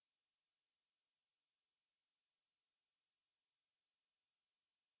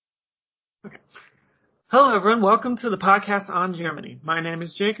Hello, everyone. Welcome to the podcast on Germany. My name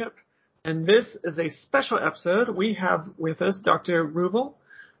is Jacob, and this is a special episode. We have with us Dr. Rubel.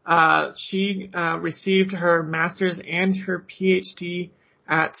 She received her master's and her PhD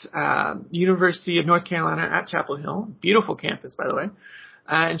at University of North Carolina at Chapel Hill. Beautiful campus, by the way.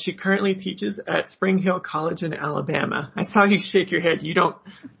 And she currently teaches at Spring Hill College in Alabama. I saw you shake your head. You don't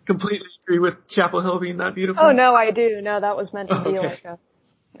completely agree with Chapel Hill being that beautiful? Oh, no, I do. No, that was meant to be like a...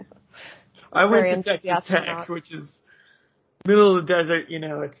 I went to Texas Tech, which is middle of the desert. You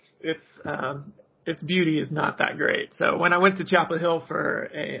know, its beauty is not that great. So when I went to Chapel Hill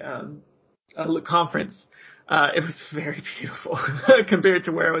for a conference, it was very beautiful compared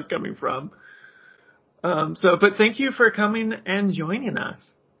to where I was coming from. But thank you for coming and joining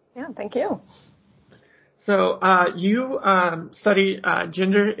us. Yeah, thank you. So you study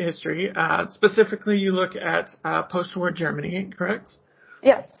gender history. Specifically, you look at post-war Germany, correct?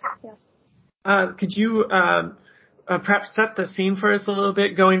 Yes. Could you perhaps set the scene for us a little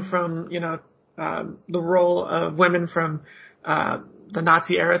bit, going from the role of women from the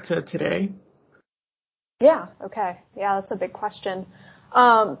Nazi era to today? Yeah. Okay. Yeah, that's a big question.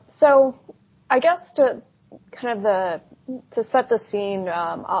 So I guess to set the scene,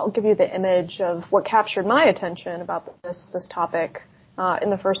 I'll give you the image of what captured my attention about this topic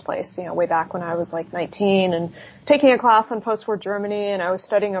in the first place, way back when I was like 19 and taking a class on post-war Germany, and I was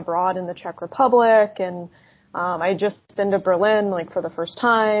studying abroad in the Czech Republic, and I had just been to Berlin for the first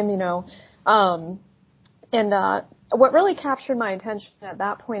time, what really captured my attention at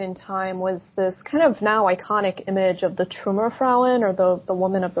that point in time was this kind of now iconic image of the Trümmerfrauen, or the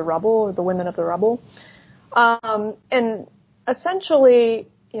woman of the rubble, or the women of the rubble. And essentially,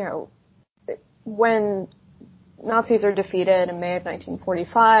 when Nazis are defeated in May of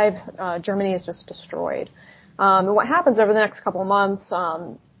 1945, Germany is just destroyed. And what happens over the next couple of months,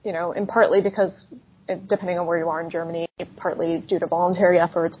 in partly because, depending on where you are in Germany, partly due to voluntary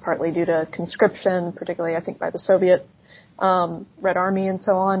efforts, partly due to conscription, particularly I think by the Soviet Red Army and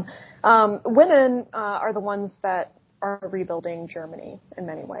so on, women are the ones that are rebuilding Germany in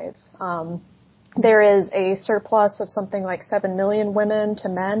many ways. There is a surplus of something like 7 million women to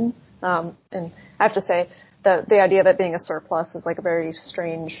men, and I have to say, the idea of it being a surplus is like a very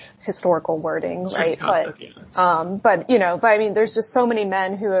strange historical wording, right? Concept, yeah. But I mean, there's just so many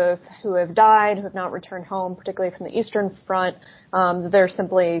men who have died, who have not returned home, particularly from the Eastern Front. There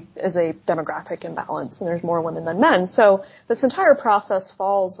simply is a demographic imbalance, and there's more women than men. So this entire process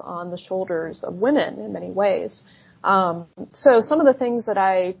falls on the shoulders of women in many ways. So some of the things that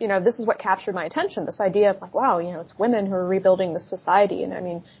this is what captured my attention, this idea of wow, it's women who are rebuilding the society, and I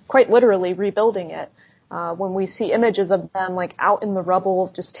mean, quite literally rebuilding it. When we see images of them out in the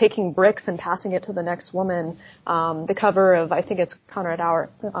rubble, just taking bricks and passing it to the next woman, the cover of, I think it's Konrad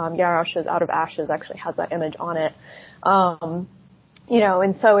Jarosz's Out of Ashes actually has that image on it. And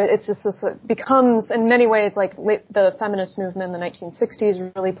so it's just this, it becomes in many ways the feminist movement in the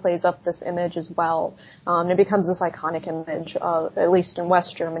 1960s really plays up this image as well. It becomes this iconic image of, at least in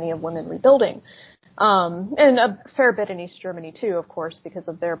West Germany, of women rebuilding. And a fair bit in East Germany too, of course, because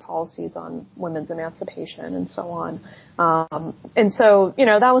of their policies on women's emancipation and so on. And so,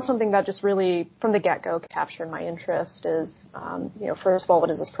 that was something that just really, from the get-go, captured my interest is, first of all, what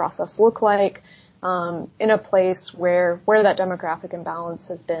does this process look like, in a place where that demographic imbalance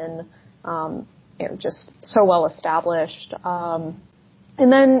has been, just so well established. And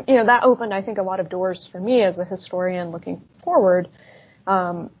then, that opened, I think, a lot of doors for me as a historian looking forward.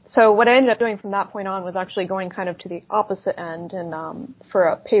 So what I ended up doing from that point on was actually going kind of to the opposite end, and for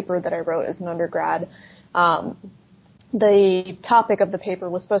a paper that I wrote as an undergrad, the topic of the paper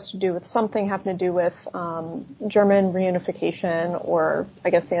was supposed to do with something having to do with German reunification, or I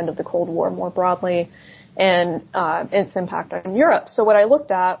guess the end of the Cold War more broadly, and its impact on Europe. So what I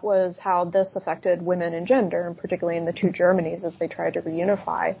looked at was how this affected women and gender, and particularly in the two Germanys as they tried to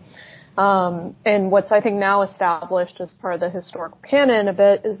reunify. And what's, I think, now established as part of the historical canon a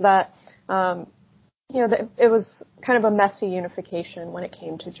bit is that, it was kind of a messy unification when it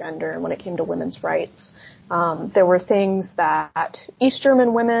came to gender and when it came to women's rights. There were things that East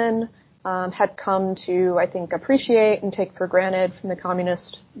German women, had come to, I think, appreciate and take for granted from the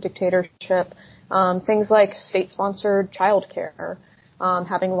communist dictatorship. Things like state-sponsored childcare,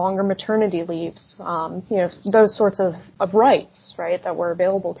 having longer maternity leaves, those sorts of rights, right, that were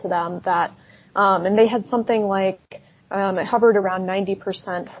available to them that, and they had something like, it hovered around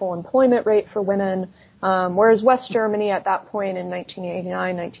 90% full employment rate for women, whereas West Germany at that point in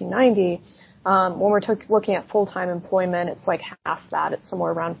 1989, 1990, when we're looking at full-time employment, it's like half that. It's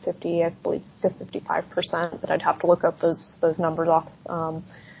somewhere around 50, I believe 55%, but I'd have to look up those numbers off,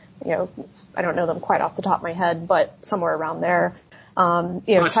 I don't know them quite off the top of my head, but somewhere around there.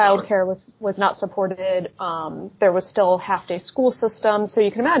 Childcare was not supported. There was still half-day school system. So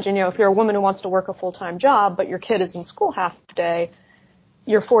you can imagine, if you're a woman who wants to work a full-time job, but your kid is in school half-day,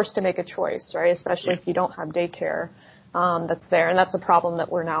 you're forced to make a choice, right? Especially if you don't have daycare, that's there. And that's a problem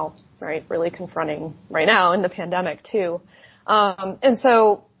that we're now, right, really confronting right now in the pandemic too. And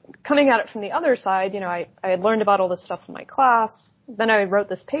so coming at it from the other side, I had learned about all this stuff in my class. Then I wrote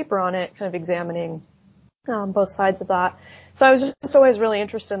this paper on it, kind of examining both sides of that. So I was just always really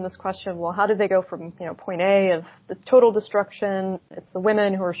interested in this question, well, how did they go from, point A of the total destruction, it's the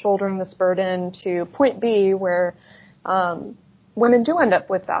women who are shouldering this burden, to point B where women do end up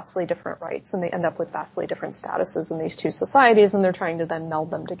with vastly different rights, and they end up with vastly different statuses in these two societies, and they're trying to then meld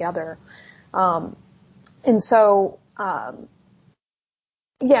them together. So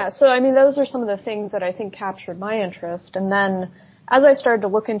those are some of the things that I think captured my interest. And then as I started to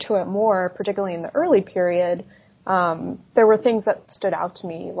look into it more, particularly in the early period, there were things that stood out to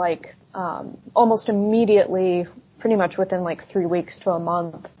me, like almost immediately, pretty much within like 3 weeks to a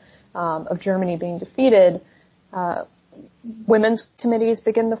month of Germany being defeated, women's committees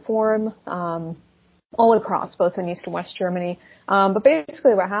begin to form all across, both in East and West Germany. But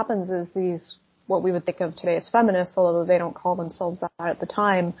basically what happens is these, what we would think of today as feminists, although they don't call themselves that at the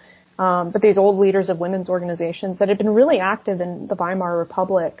time, but these old leaders of women's organizations that had been really active in the Weimar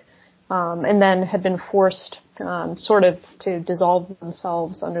Republic, and then had been forced sort of to dissolve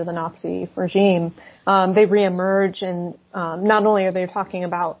themselves under the Nazi regime. They reemerge, and not only are they talking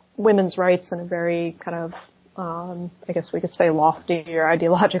about women's rights in a very kind of I guess we could say lofty or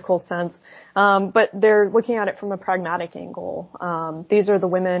ideological sense, but they're looking at it from a pragmatic angle. These are the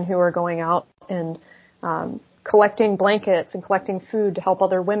women who are going out and collecting blankets and collecting food to help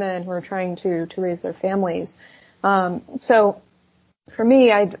other women who are trying to raise their families. So for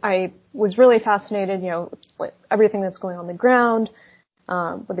me, I was really fascinated, with everything that's going on the ground,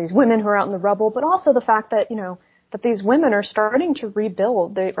 with these women who are out in the rubble, but also the fact that, that these women are starting to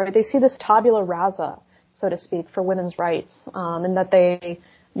rebuild. They see this tabula rasa, so to speak, for women's rights, and that they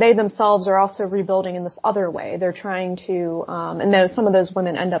themselves are also rebuilding in this other way. They're trying to, and some of those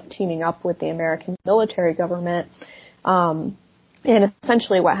women end up teaming up with the American military government. And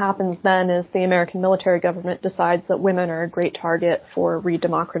essentially what happens then is the American military government decides that women are a great target for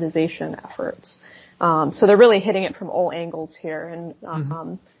re-democratization efforts. So they're really hitting it from all angles here. And,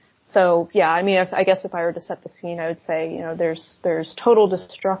 I guess if I were to set the scene, I would say, there's total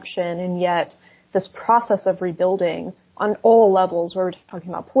destruction, and yet this process of rebuilding on all levels, where we're talking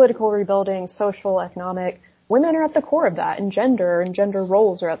about political rebuilding, social, economic, women are at the core of that, and gender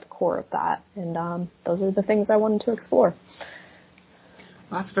roles are at the core of that. And those are the things I wanted to explore.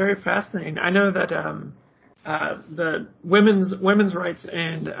 That's very fascinating. I know that the women's rights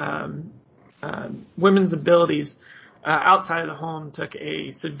and women's abilities outside of the home took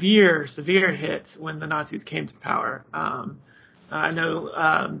a severe hit when the Nazis came to power. I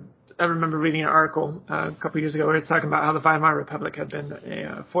know. I remember reading an article a couple of years ago where it was talking about how the Weimar Republic had been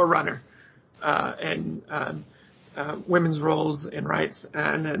a forerunner in women's roles and rights,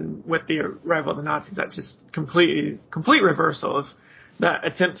 and then with the arrival of the Nazis, that just complete reversal of that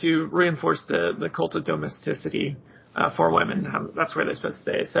attempt to reinforce the cult of domesticity for women. That's where they're supposed to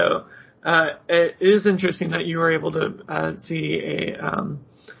stay. So it is interesting that you were able to see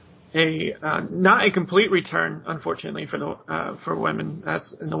not a complete return, unfortunately, for women,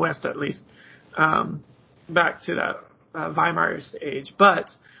 as in the West at least, back to that Weimarist age, but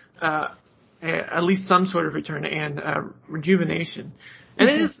at least some sort of return and rejuvenation. And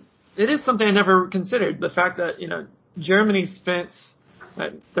it is something I never considered, the fact that Germany spent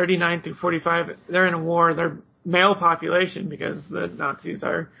 39 through 45, they're in a war, their male population, because the Nazis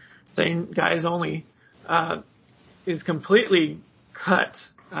are saying guys only, is completely cut.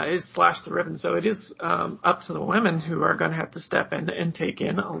 Is slashed to ribbons. So it is up to the women who are going to have to step in and take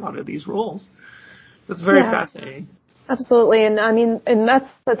in a lot of these roles. It's very fascinating. Absolutely. And that's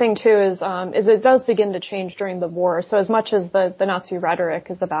the thing too, is it does begin to change during the war. So as much as the Nazi rhetoric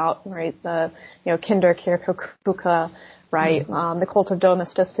is about, right, the, Kinderkirche, right, the cult of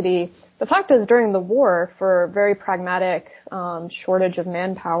domesticity, the fact is during the war, for very pragmatic, shortage of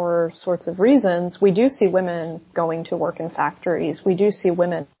manpower sorts of reasons, we do see women going to work in factories. We do see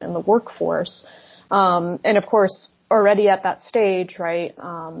women in the workforce. And of course, already at that stage, right,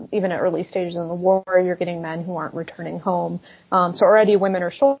 even at early stages in the war, you're getting men who aren't returning home. So already women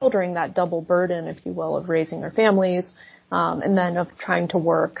are shouldering that double burden, if you will, of raising their families, and then of trying to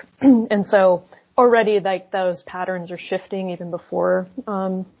work. And so already, like, those patterns are shifting even before,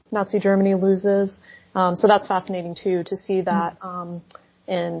 Nazi Germany loses. So that's fascinating too, to see that,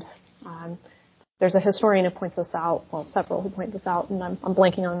 And there's a historian who points this out, well, several who point this out, and I'm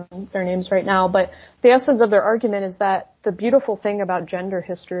blanking on their names right now, but the essence of their argument is that the beautiful thing about gender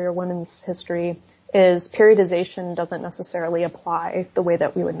history or women's history is periodization doesn't necessarily apply the way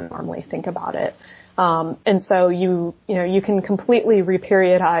that we would normally think about it. And so you can completely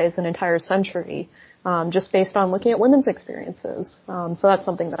reperiodize an entire century, just based on looking at women's experiences. So that's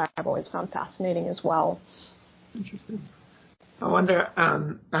something that I've always found fascinating as well. Interesting. I wonder,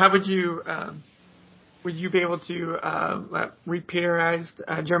 how would you be able to reperiodize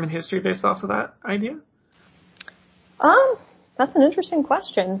German history based off of that idea? That's an interesting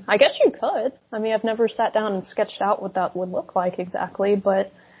question. I guess you could. I mean, I've never sat down and sketched out what that would look like exactly,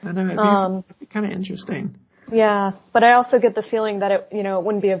 but I know, it'd be kind of interesting. Yeah, but I also get the feeling that it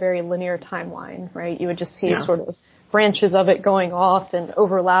wouldn't be a very linear timeline, right? You would just see sort of branches of it going off and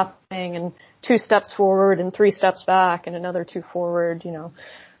overlapping, and 2 steps forward and 3 steps back and another 2 forward, so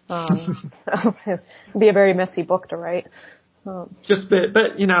it'd be a very messy book to write. But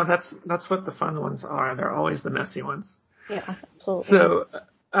that's what the fun ones are. They're always the messy ones. Yeah, absolutely. So,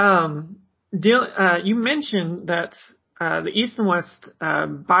 you mentioned that the East and West,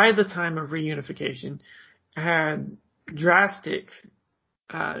 by the time of reunification, had drastic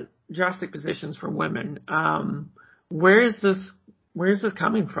positions for women. Where is this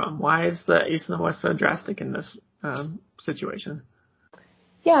coming from? Why is the East and the West so drastic in this situation?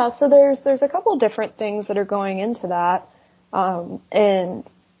 Yeah, so there's a couple different things that are going into that, and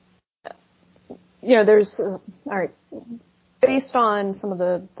there's all right. Based on some of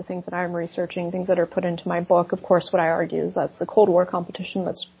the things that I'm researching, things that are put into my book, of course, what I argue is that's the Cold War competition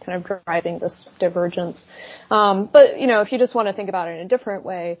that's kind of driving this divergence. But if you just want to think about it in a different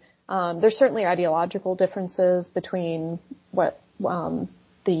way, there's certainly ideological differences between what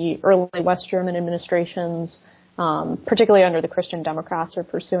the early West German administrations, particularly under the Christian Democrats, are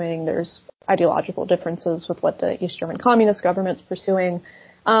pursuing. There's ideological differences with what the East German communist government's pursuing.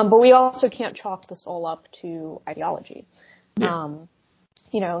 But we also can't chalk this all up to ideology. Yeah.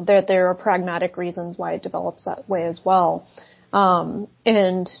 There are pragmatic reasons why it develops that way as well. And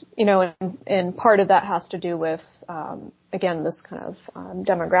part of that has to do with, again, this kind of,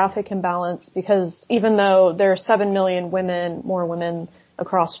 demographic imbalance, because even though there are 7 million more women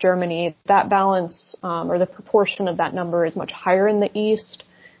across Germany, that balance, or the proportion of that number is much higher in the East,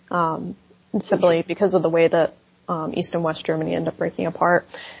 simply because of the way that, East and West Germany end up breaking apart.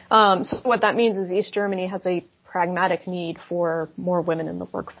 So what that means is East Germany has a pragmatic need for more women in the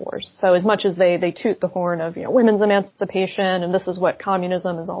workforce. So as much as they toot the horn of, women's emancipation and this is what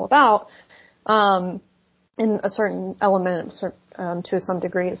communism is all about, in a certain element, to some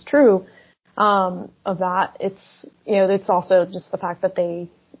degree is true, of that, it's also just the fact that they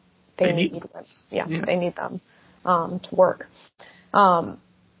need them. They need them, to work.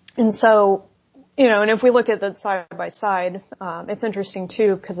 And so, and if we look at that side by side, it's interesting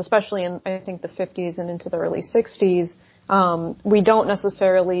too, because especially in, I think, the 50s and into the early 60s, we don't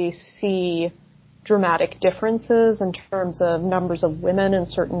necessarily see dramatic differences in terms of numbers of women in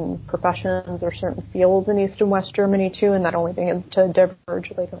certain professions or certain fields in East and West Germany too, and that only begins to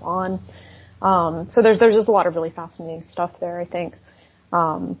diverge later on. So there's just a lot of really fascinating stuff there, I think.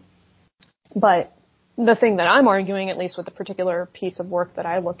 But the thing that I'm arguing, at least with the particular piece of work that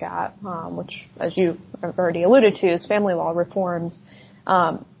I look at, which, as you have already alluded to, is family law reforms,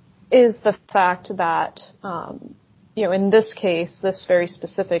 is the fact that, in this case, this very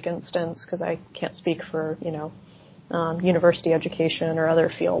specific instance, because I can't speak for, university education or other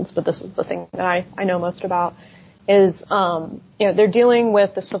fields, but this is the thing that I know most about, is, they're dealing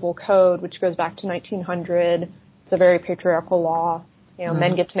with the civil code, which goes back to 1900. It's a very patriarchal law.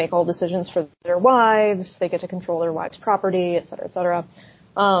 Men get to make all decisions for their wives. They get to control their wives' property, et cetera, et cetera.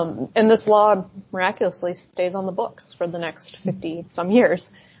 And this law miraculously stays on the books for the next 50 some years.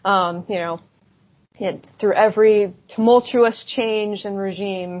 Through every tumultuous change in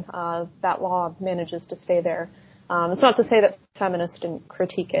regime, that law manages to stay there. It's not to say that feminists didn't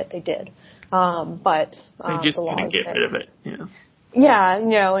critique it. They did. But they just the law didn't get rid of it. Yeah,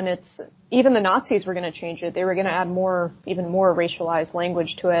 and it's, even the Nazis were going to change it. They were going to add even more racialized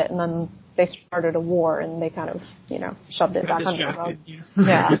language to it, and then they started a war, and they kind of, shoved it back under the rug.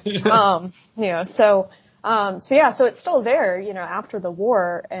 Yeah. So it's still there, after the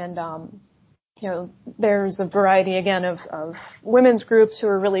war, and, there's a variety, again, of women's groups who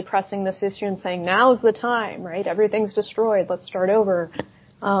are really pressing this issue and saying, now's the time, right? Everything's destroyed. Let's start over.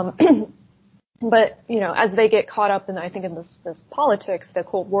 But, as they get caught up in, I think, in this politics, the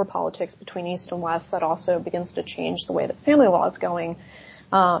Cold War politics between East and West, that also begins to change the way that family law is going.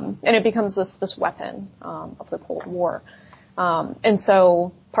 And it becomes this weapon, of the Cold War. And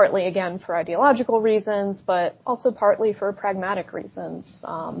so partly, again, for ideological reasons, but also partly for pragmatic reasons.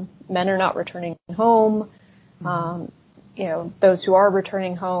 Men are not returning home. Those who are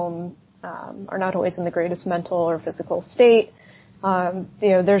returning home are not always in the greatest mental or physical state.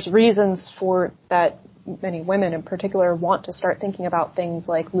 There's reasons for that. Many women in particular want to start thinking about things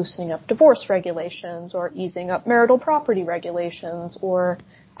like loosening up divorce regulations or easing up marital property regulations or,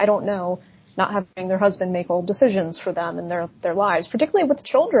 I don't know, not having their husband make all decisions for them in their lives, particularly with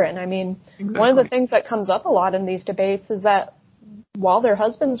children. I mean, exactly. One of the things that comes up a lot in these debates is that while their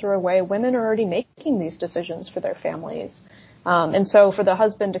husbands are away, women are already making these decisions for their families. And so for the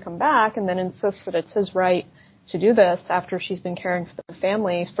husband to come back and then insist that it's his right to do this after she's been caring for the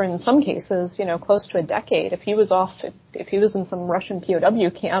family for, in some cases, close to a decade. If he was in some Russian POW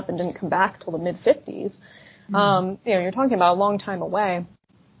camp and didn't come back till the mid-50s, you're talking about a long time away.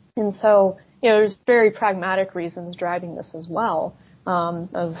 And so, there's very pragmatic reasons driving this as well,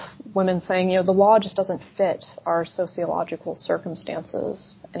 of women saying, the law just doesn't fit our sociological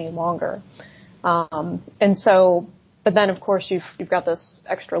circumstances any longer. But then, of course, you've got this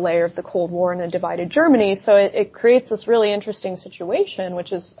extra layer of the Cold War and a divided Germany, so it creates this really interesting situation,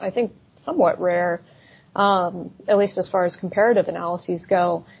 which is, I think, somewhat rare, at least as far as comparative analyses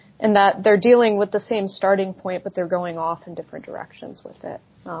go, in that they're dealing with the same starting point, but they're going off in different directions with it,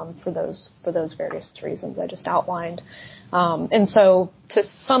 for those various reasons I just outlined. And so, to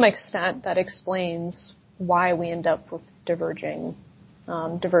some extent, that explains why we end up with diverging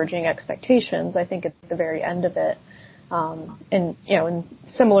expectations, I think, at the very end of it. And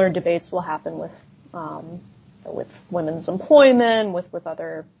similar debates will happen with women's employment, with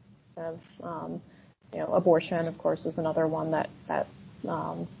other kind of, abortion, of course, is another one that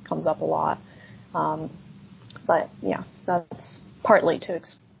comes up a lot. But yeah, that's partly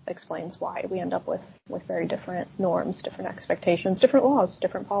explains why we end up with very different norms, different expectations, different laws,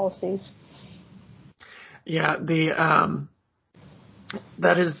 different policies. Yeah,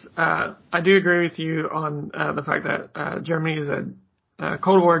 that is, I do agree with you on the fact that Germany is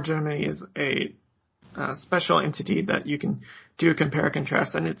Cold War Germany is a special entity that you can do a compare and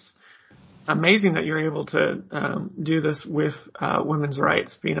contrast, and it's amazing that you're able to do this with women's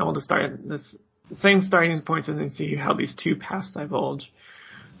rights, being able to start at this same starting points and then see how these two paths divulge,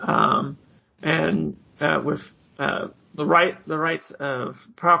 and with the rights of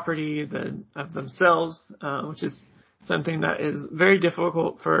property, of themselves, which is something that is very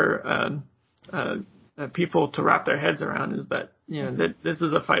difficult for people to wrap their heads around, is that that this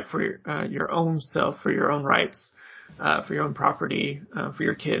is a fight for your own self, for your own rights, for your own property, for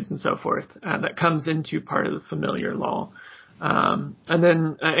your kids and so forth. That comes into part of the familiar law, and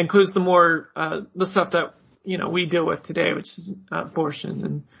then includes the more the stuff that we deal with today, which is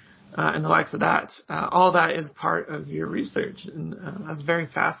abortion and the likes of that. All that is part of your research, and that's very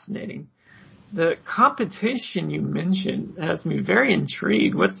fascinating. The competition you mentioned has me very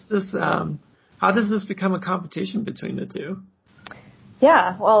intrigued. What's this? How does this become a competition between the two?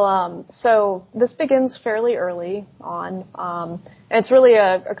 Yeah, well, so this begins fairly early on. And it's really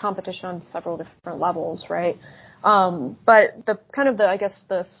a competition on several different levels, right? But the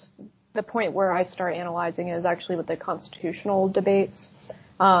point where I start analyzing is actually with the constitutional debates.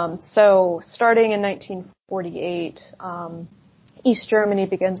 So starting in 1948, East Germany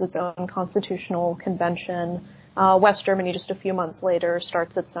begins its own constitutional convention. West Germany, just a few months later,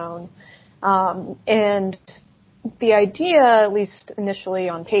 starts its own. And the idea, at least initially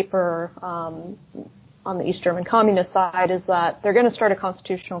on paper, on the East German communist side, is that they're going to start a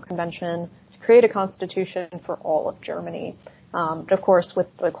constitutional convention to create a constitution for all of Germany. But of course, with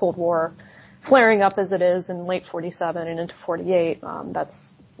the Cold War flaring up as it is in late 47 and into 48,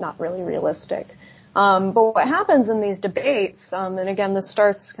 that's not really realistic. But what happens in these debates, and again, this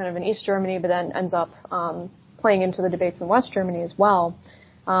starts kind of in East Germany, but then ends up playing into the debates in West Germany as well.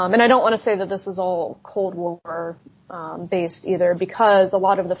 And I don't want to say that this is all Cold War based either, because a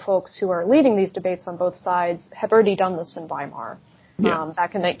lot of the folks who are leading these debates on both sides have already done this in Weimar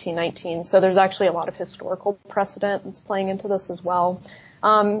back in 1919. So there's actually a lot of historical precedent that's playing into this as well.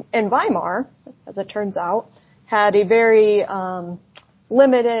 And Weimar, as it turns out, had a very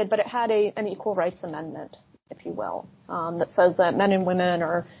limited, but it had an equal rights amendment, if you will, that says that men and women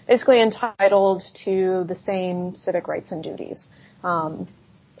are basically entitled to the same civic rights and duties.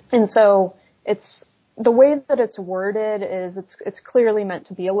 And so it's the way that it's worded is it's clearly meant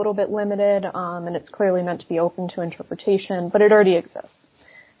to be a little bit limited, and it's clearly meant to be open to interpretation, but it already exists.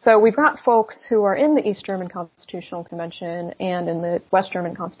 So we've got folks who are in the East German Constitutional Convention and in the West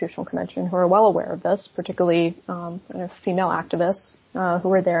German Constitutional Convention who are well aware of this, particularly female activists who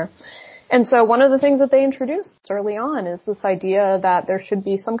were there. And so one of the things that they introduced early on is this idea that there should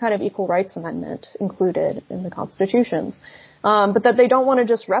be some kind of equal rights amendment included in the constitutions. But that they don't want to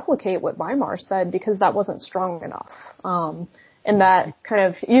just replicate what Weimar said because that wasn't strong enough. And that kind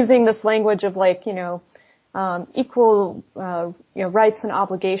of using this language of like, equal, rights and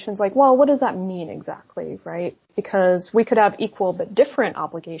obligations, like, well, what does that mean exactly, right? Because we could have equal but different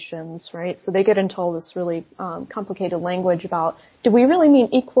obligations, right? So they get into all this really, complicated language about, do we really mean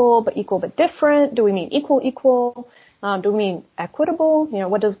equal but different? Do we mean equal? Do we mean equitable?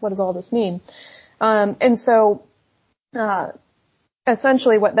 What does all this mean? And so,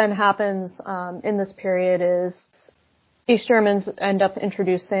 essentially what then happens, in this period is East Germans end up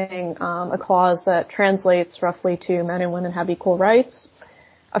introducing a clause that translates roughly to men and women have equal rights.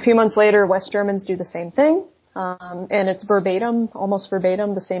 A few months later, West Germans do the same thing, and it's almost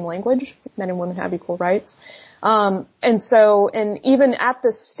verbatim, the same language, men and women have equal rights. And even at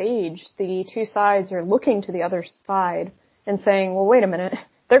this stage, the two sides are looking to the other side and saying, well, wait a minute,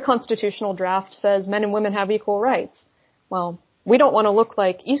 their constitutional draft says men and women have equal rights. Well, we don't want to look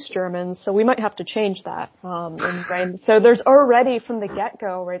like East Germans, so we might have to change that. Right? So there's already from the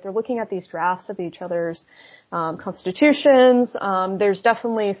get-go, right, they're looking at these drafts of each other's constitutions. There's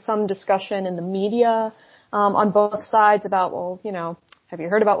definitely some discussion in the media on both sides about, well, have you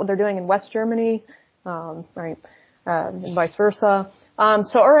heard about what they're doing in West Germany? Right, and vice versa.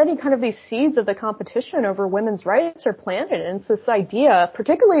 So already kind of these seeds of the competition over women's rights are planted. And it's this idea,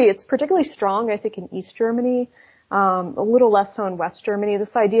 it's particularly strong, I think, in East Germany. A little less so in West Germany,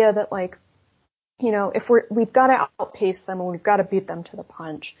 this idea that like, if we've got to outpace them and we've got to beat them to the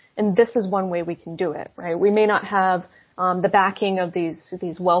punch. And this is one way we can do it, right? We may not have, the backing of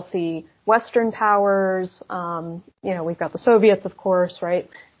these wealthy Western powers. We've got the Soviets, of course, right?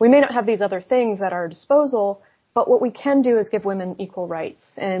 We may not have these other things at our disposal, but what we can do is give women equal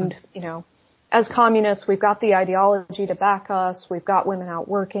rights. And, as communists, we've got the ideology to back us. We've got women out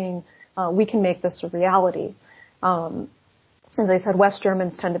working. We can make this a reality. As I said, West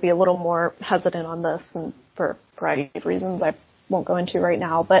Germans tend to be a little more hesitant on this, and for a variety of reasons I won't go into right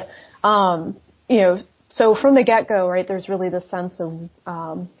now. But, so from the get-go, right, there's really this sense of,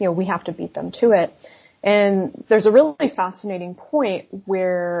 we have to beat them to it. And there's a really fascinating point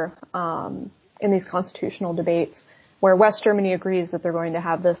where, in these constitutional debates, where West Germany agrees that they're going to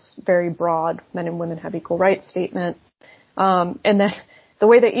have this very broad men and women have equal rights statement. And then the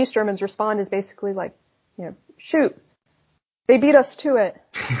way that East Germans respond is basically like, shoot, they beat us to it.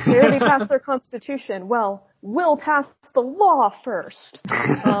 They already passed their constitution. Well, we'll pass the law first.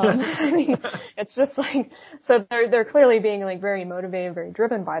 It's just like, so they're clearly being like very motivated, very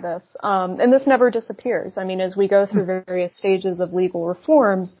driven by this. And this never disappears. As we go through various stages of legal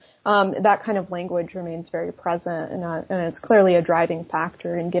reforms, that kind of language remains very present, and it's clearly a driving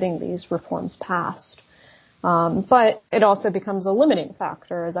factor in getting these reforms passed. But it also becomes a limiting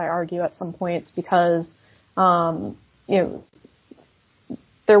factor, as I argue at some points, because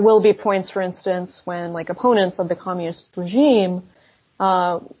there will be points, for instance, when like opponents of the communist regime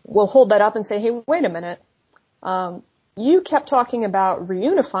will hold that up and say, hey, wait a minute. You kept talking about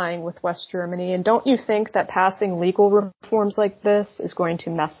reunifying with West Germany, and don't you think that passing legal reforms like this is going to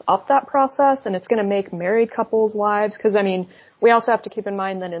mess up that process, and it's going to make married couples' lives? Because, we also have to keep in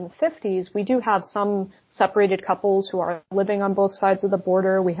mind that in the 50s, we do have some separated couples who are living on both sides of the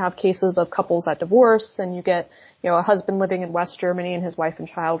border. We have cases of couples that divorce, and you get, a husband living in West Germany and his wife and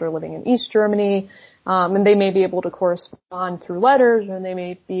child are living in East Germany. And they may be able to correspond through letters, or they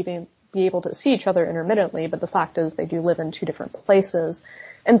may be able to see each other intermittently, but the fact is they do live in two different places.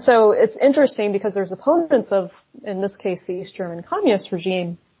 And so it's interesting because there's opponents of, in this case, the East German communist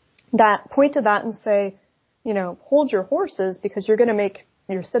regime that point to that and say, hold your horses, because you're going to make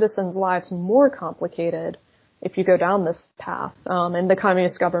your citizens' lives more complicated if you go down this path. And the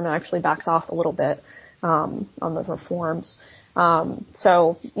communist government actually backs off a little bit on the reforms.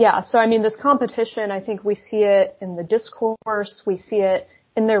 So this competition, I think we see it in the discourse, we see it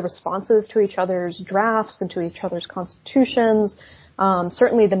in their responses to each other's drafts and to each other's constitutions.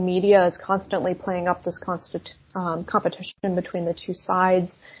 Certainly the media is constantly playing up this competition between the two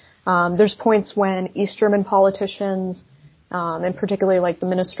sides. There's points when East German politicians, and particularly like the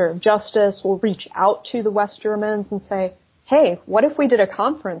Minister of Justice, will reach out to the West Germans and say, hey, what if we did a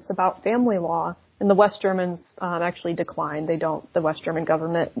conference about family law? And the West Germans actually decline. They don't. The West German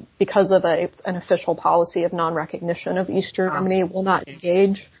government, because of an official policy of non-recognition of East Germany, will not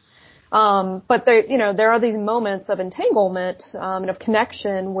engage. But there are these moments of entanglement and of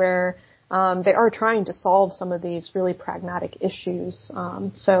connection where they are trying to solve some of these really pragmatic issues.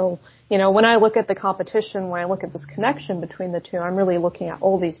 So, when I look at the competition, when I look at this connection between the two, I'm really looking at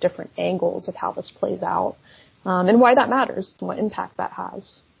all these different angles of how this plays out, and why that matters and what impact that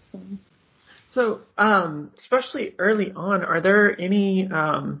has. So, especially early on, are there any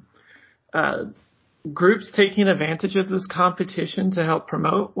groups taking advantage of this competition to help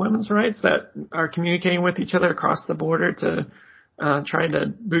promote women's rights that are communicating with each other across the border to try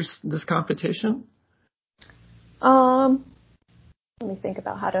to boost this competition? Let me think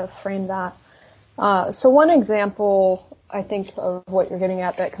about how to frame that. So one example, I think, of what you're getting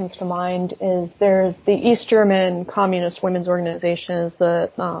at that comes to mind is there's the East German Communist Women's Organization,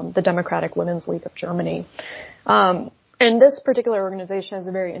 the Democratic Women's League of Germany. And this particular organization has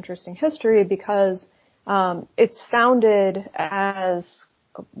a very interesting history because it's founded as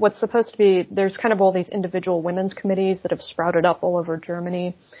what's supposed to be, there's kind of all these individual women's committees that have sprouted up all over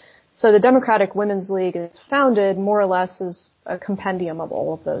Germany. So the Democratic Women's League is founded more or less as a compendium of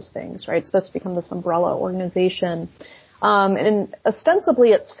all of those things, right? It's supposed to become this umbrella organization. And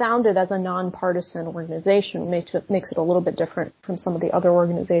ostensibly it's founded as a nonpartisan organization, makes it a little bit different from some of the other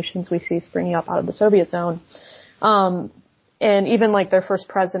organizations we see springing up out of the Soviet zone. And even like their first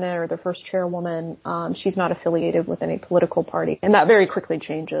president or their first chairwoman, she's not affiliated with any political party. And that very quickly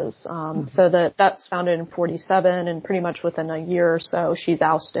changes. So that's founded in 1947, and pretty much within a year or so, she's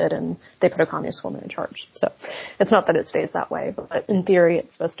ousted and they put a communist woman in charge. So it's not that it stays that way, but in theory,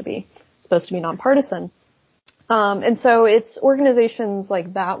 it's supposed to be nonpartisan. And so it's organizations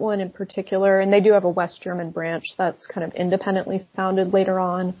like that one in particular, and they do have a West German branch that's kind of independently founded later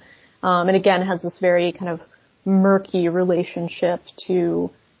on. And again, has this very kind of murky relationship to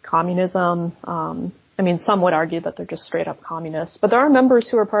communism. I mean, some would argue that they're just straight up communists, but there are members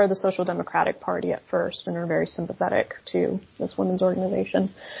who are part of the Social Democratic Party at first and are very sympathetic to this women's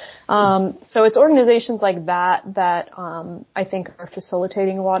organization. So it's organizations like that I think are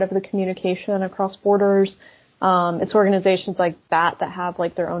facilitating a lot of the communication across borders. It's organizations like that have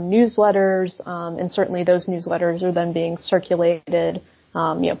like their own newsletters, and certainly those newsletters are then being circulated,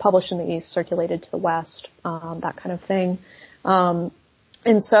 published in the East, circulated to the West, that kind of thing.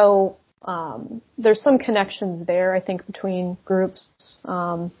 And so, there's some connections there, I think, between groups.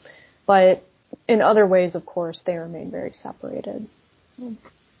 But in other ways, of course, they remain very separated.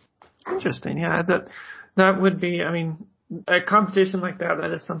 Interesting. Yeah, that would be, I mean, a competition like that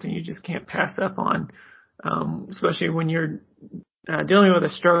is something you just can't pass up on, especially when you're dealing with a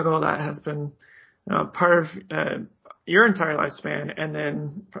struggle that has been part of your entire lifespan, and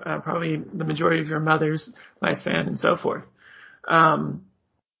then probably the majority of your mother's lifespan, and so forth. Sorry,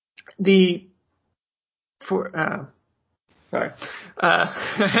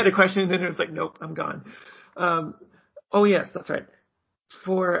 I had a question, and then it was like, nope, I'm gone. Oh yes, that's right.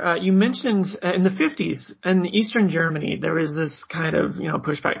 You mentioned in the 50s in Eastern Germany, there was this kind of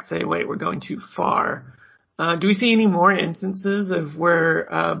pushback, say, wait, we're going too far. Do we see any more instances of where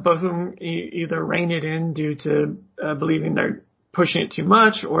both of them either rein it in due to believing they're pushing it too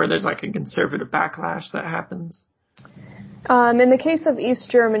much, or there's like a conservative backlash that happens? In the case of East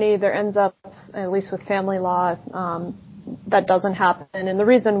Germany, there ends up, at least with family law, that doesn't happen. And the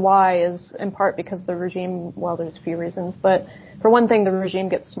reason why is in part because the regime, well, there's a few reasons, but for one thing, the regime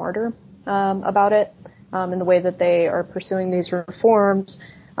gets smarter about it in the way that they are pursuing these reforms.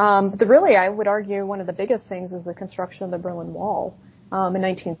 But really, I would argue one of the biggest things is the construction of the Berlin Wall in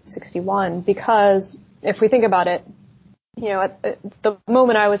 1961, because if we think about it, at the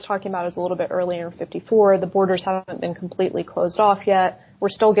moment I was talking about is a little bit earlier in 1954. The borders haven't been completely closed off yet. We're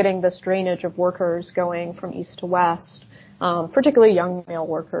still getting this drainage of workers going from east to west, particularly young male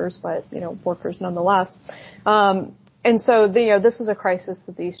workers, but workers nonetheless. And so this is a crisis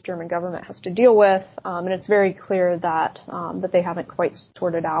that the East German government has to deal with, and it's very clear that they haven't quite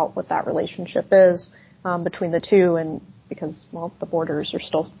sorted out what that relationship is between the two, and because the borders are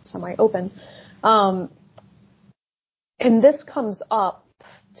still semi-open. And this comes up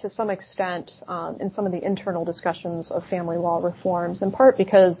to some extent in some of the internal discussions of family law reforms, in part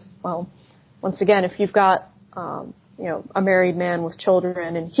because, once again, if you've got a married man with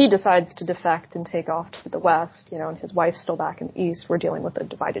children and he decides to defect and take off to the West, and his wife's still back in the East, we're dealing with a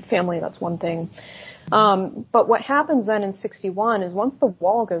divided family. That's one thing. But what happens then in 1961 is once the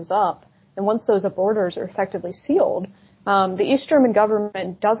wall goes up and once those borders are effectively sealed, the East German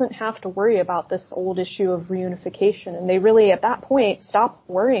government doesn't have to worry about this old issue of reunification. And they really, at that point, stop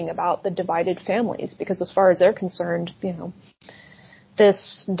worrying about the divided families, because as far as they're concerned,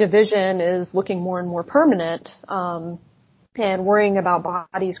 this division is looking more and more permanent. and worrying about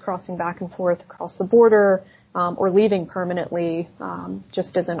bodies crossing back and forth across the border or leaving permanently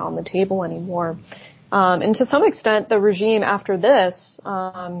just isn't on the table anymore. And to some extent, the regime after this,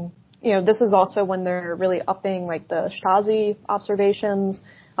 this is also when they're really upping like the Stasi observations.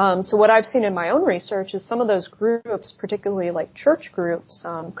 So what I've seen in my own research is some of those groups, particularly like church groups,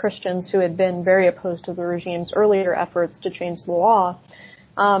 Christians who had been very opposed to the regime's earlier efforts to change the law,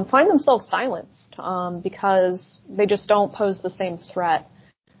 find themselves silenced because they just don't pose the same threat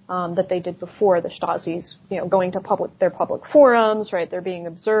that they did before. The Stasi's, going to their public forums, right? They're being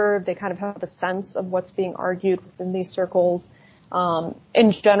observed. They kind of have a sense of what's being argued within these circles.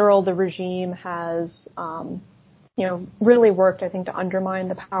 In general, the regime has, really worked, I think, to undermine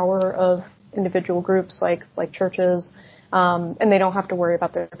the power of individual groups like churches, and they don't have to worry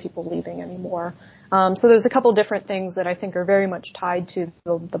about their people leaving anymore. So there's a couple different things that I think are very much tied to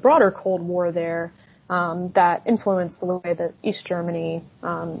the broader Cold War there, that influence the way that East Germany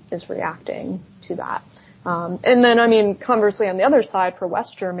is reacting to that. And then, conversely, on the other side, for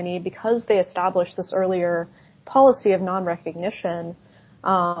West Germany, because they established this earlier policy of non-recognition,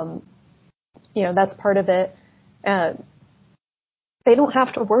 that's part of it. They don't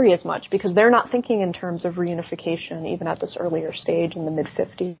have to worry as much because they're not thinking in terms of reunification even at this earlier stage in the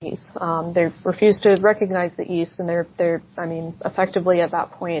mid-50s. They refuse to recognize the East, and they're effectively at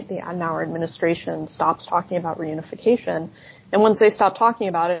that point, the Adenauer administration stops talking about reunification. And once they stop talking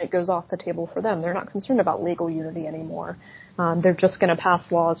about it, it goes off the table for them. They're not concerned about legal unity anymore. They're just going to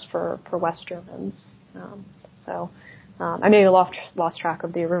pass laws for West Germans. I may have lost track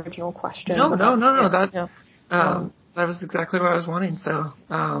of the original question. No. That was exactly what I was wanting. So,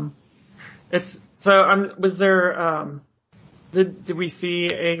 was there, did we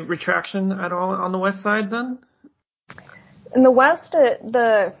see a retraction at all on the West side then? In the West,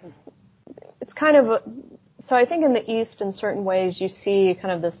 it's kind of, so I think in the East, in certain ways, you see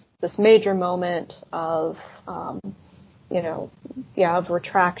kind of this major moment of, of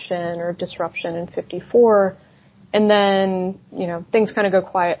retraction or disruption in 54. And then, things kind of go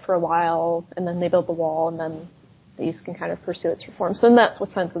quiet for a while, and then they build the wall, and then the East can kind of pursue its reform. So in that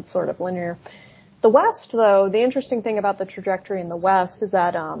sense, it's sort of linear. The West, though, the interesting thing about the trajectory in the West is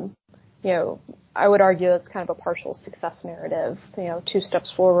that, I would argue it's kind of a partial success narrative. 2 steps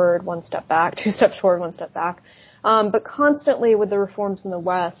forward, 1 step back, 2 steps forward, 1 step back. But constantly with the reforms in the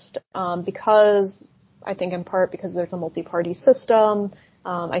West, because, I think in part because there's a multi-party system,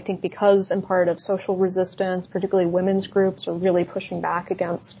 I think because in part of social resistance, particularly women's groups are really pushing back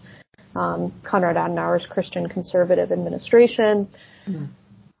against Konrad Adenauer's Christian conservative administration.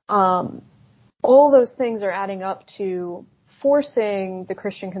 All those things are adding up to forcing the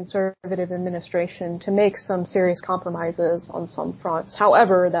Christian conservative administration to make some serious compromises on some fronts.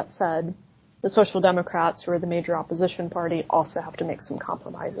 However, that said, the Social Democrats, who are the major opposition party, also have to make some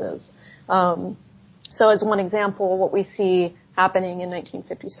compromises. So as one example, what we see happening in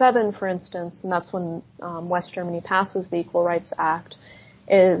 1957, for instance, and that's when West Germany passes the Equal Rights Act,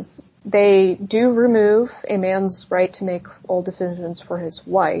 is they do remove a man's right to make all decisions for his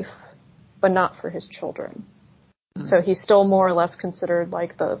wife, but not for his children. Mm-hmm. So he's still more or less considered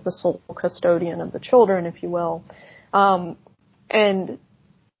like the sole custodian of the children, if you will. And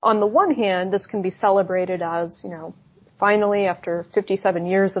on the one hand, this can be celebrated as, finally, after 57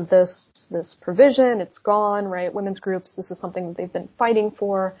 years of this provision, it's gone, right? Women's groups, this is something that they've been fighting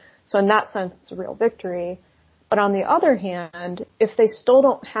for. So in that sense, it's a real victory. But on the other hand, if they still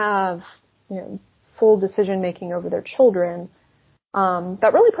don't have, full decision making over their children,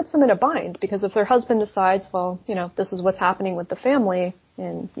 that really puts them in a bind, because if their husband decides, well, this is what's happening with the family,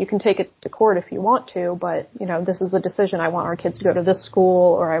 and you can take it to court if you want to, but, this is a decision. I want our kids to go to this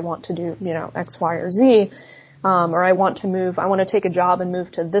school, or I want to do, X, Y, or Z. Or I want to take a job and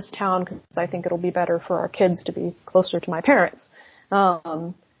move to this town because I think it'll be better for our kids to be closer to my parents.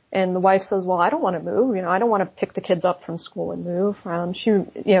 And the wife says, well, I don't want to move. I don't want to pick the kids up from school and move.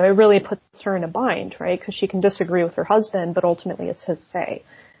 It really puts her in a bind, right? Because she can disagree with her husband, but ultimately it's his say.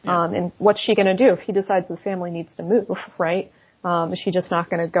 Yeah. And what's she going to do if he decides the family needs to move, right? Is she just not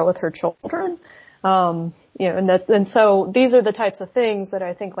going to go with her children? And so these are the types of things that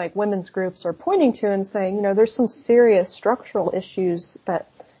I think like women's groups are pointing to and saying, there's some serious structural issues that,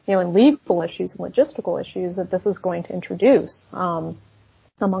 and legal issues and logistical issues that this is going to introduce,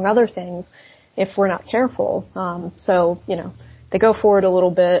 among other things, if we're not careful. So, they go forward a little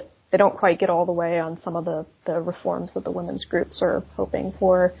bit. They don't quite get all the way on some of the reforms that the women's groups are hoping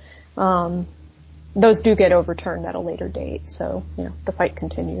for. Those do get overturned at a later date. So, the fight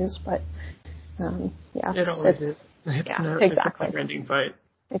continues, but it always is. It's a never-ending fight.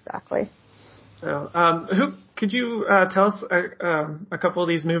 Exactly. So, who could you tell us a couple of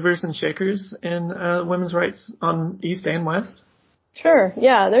these movers and shakers in women's rights on East and West? Sure.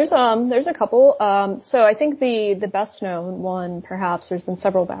 Yeah, there's a couple. So I think the best known one, perhaps, there's been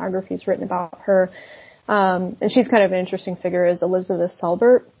several biographies written about her, and she's kind of an interesting figure, is Elizabeth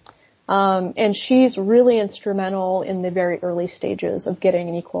Selbert. And she's really instrumental in the very early stages of getting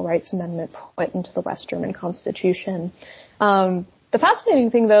an Equal Rights Amendment put into the West German Constitution. The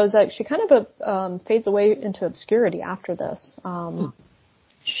fascinating thing, though, is that she kind of fades away into obscurity after this.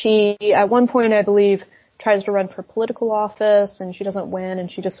 She, at one point, I believe, tries to run for political office, and she doesn't win,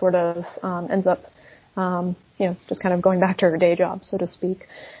 and she just sort of ends up, just kind of going back to her day job, so to speak.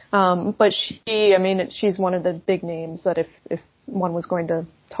 But she's one of the big names that if one was going to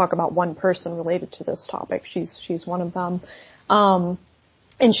talk about one person related to this topic, she's one of them.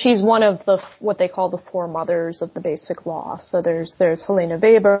 And she's one of what they call the four mothers of the Basic Law. So there's Helene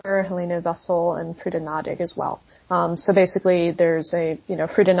Weber, Helene Wessel, and Frida Nadig as well. So basically there's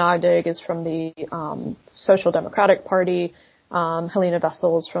Frida Nadig is from the Social Democratic Party. Helene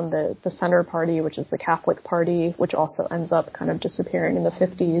Wessel is from the Center Party, which is the Catholic Party, which also ends up kind of disappearing in the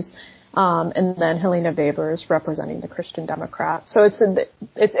 50s. And then Helene Weber is representing the Christian Democrats. So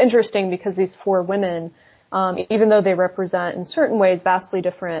it's interesting because these four women, even though they represent in certain ways vastly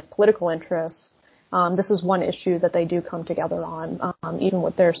different political interests, this is one issue that they do come together on, even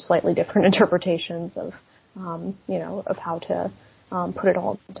with their slightly different interpretations of how to put it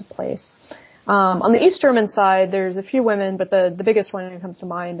all into place. On the East German side, there's a few women, but the biggest one that comes to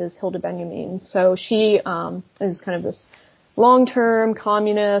mind is Hilde Benjamin. So she is kind of this long-term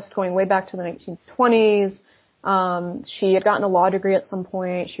communist going way back to the 1920s. She had gotten a law degree at some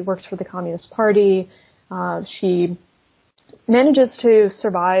point. She worked for the Communist Party. She manages to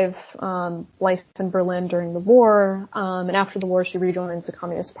survive life in Berlin during the war, and after the war she rejoins the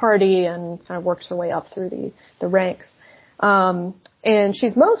Communist Party and kind of works her way up through the ranks. And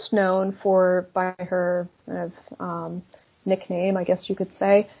she's most known by her kind of nickname, I guess you could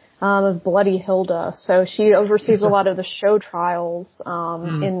say, of Bloody Hilda. So she oversees a lot of the show trials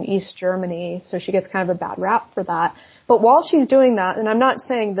in East Germany, so she gets kind of a bad rap for that. But while she's doing that, and I'm not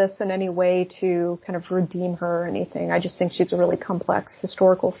saying this in any way to kind of redeem her or anything, I just think she's a really complex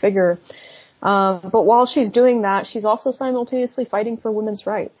historical figure. But while she's doing that, she's also simultaneously fighting for women's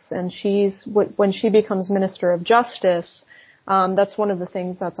rights. And when she becomes Minister of Justice, that's one of the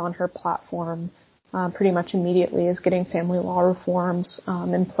things that's on her platform pretty much immediately, is getting family law reforms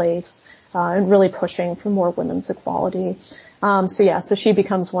in place and really pushing for more women's equality. So she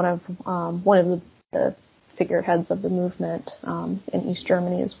becomes one of the figureheads of the movement in East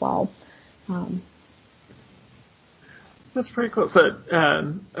Germany as well. That's pretty cool. So,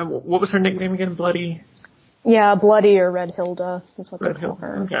 what was her nickname again? Bloody? Yeah, Bloody or Red Hilda is what they call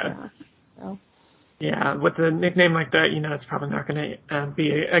her. Okay. Yeah, so. Yeah, with a nickname like that, it's probably not going to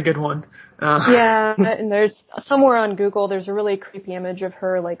be a good one. Yeah, and there's somewhere on Google, there's a really creepy image of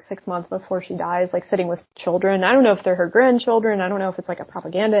her like 6 months before she dies, like sitting with children. I don't know if they're her grandchildren. I don't know if it's like a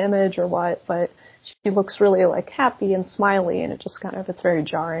propaganda image or what, but she looks really like happy and smiley, and it's very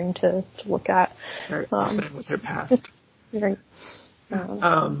jarring to look at. Same with her past. Right.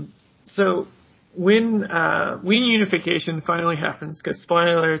 So when unification finally happens, because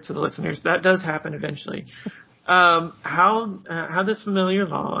spoiler to the listeners, that does happen eventually. How this familiar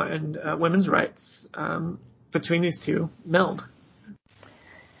law and women's rights between these two meld?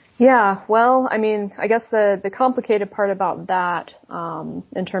 Yeah, well, I mean, I guess the complicated part about that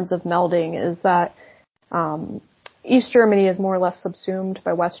in terms of melding is that East Germany is more or less subsumed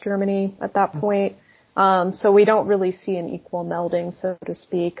by West Germany at that point. So we don't really see an equal melding, so to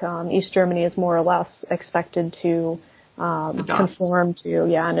speak. East Germany is more or less expected to conform to,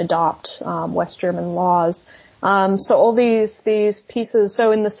 and adopt West German laws. So all these pieces.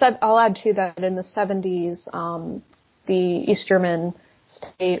 So I'll add to that, in the 70s, the East German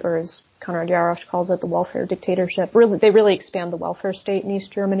state, or as Konrad Jarosz calls it, the welfare dictatorship, they really expand the welfare state in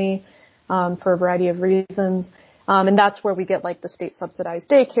East Germany for a variety of reasons. And that's where we get like the state subsidized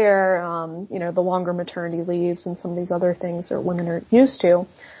daycare, the longer maternity leaves and some of these other things that women are used to.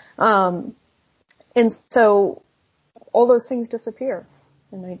 And so all those things disappear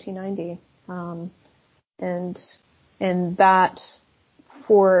in 1990. And that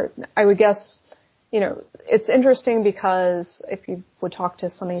I would guess, it's interesting because if you would talk to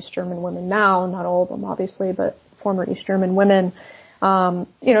some East German women now, not all of them obviously, but former East German women, a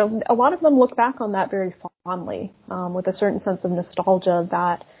lot of them look back on that very fondly, with a certain sense of nostalgia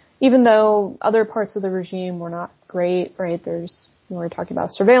that even though other parts of the regime were not great, right, we're talking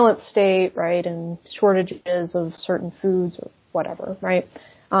about surveillance state, right, and shortages of certain foods or whatever, right,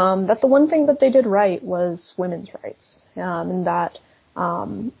 that the one thing that they did right was women's rights, and that,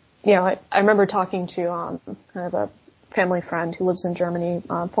 I remember talking to kind of a family friend who lives in Germany,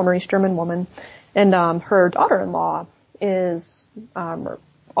 former East German woman, and her daughter-in-law is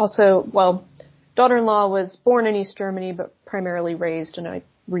daughter-in-law was born in East Germany, but primarily raised in a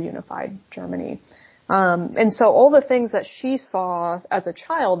reunified Germany. And so all the things that she saw as a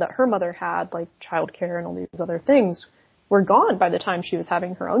child that her mother had, like childcare and all these other things, were gone by the time she was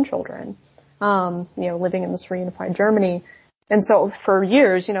having her own children, living in this reunified Germany. And so for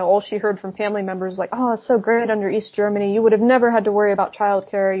years, all she heard from family members was like, oh, it's so great under East Germany. You would have never had to worry about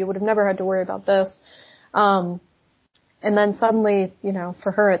childcare. You would have never had to worry about this. And then suddenly,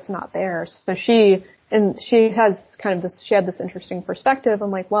 for her, it's not there. So she has she had this interesting perspective.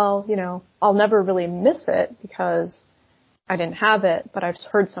 I'm like, well, I'll never really miss it because I didn't have it, but I've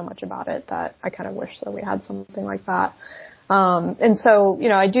heard so much about it that I kind of wish that we had something like that. And so,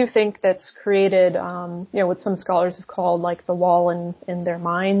 I do think that's created, what some scholars have called like the wall in their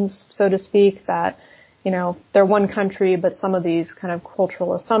minds, so to speak, that, they're one country, but some of these kind of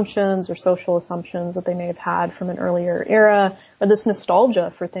cultural assumptions or social assumptions that they may have had from an earlier era, or this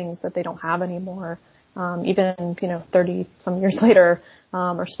nostalgia for things that they don't have anymore, even, 30 some years later,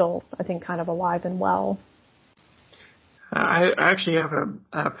 are still, I think, kind of alive and well. I actually have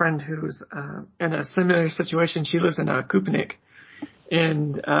a friend who's in a similar situation. She lives in Köpenick,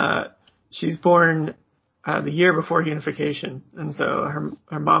 and she's born the year before unification, and so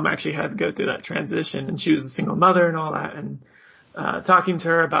her mom actually had to go through that transition, and she was a single mother and all that. And talking to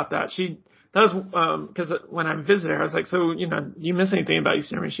her about that, that was because when I visited her, I was like, so you miss anything about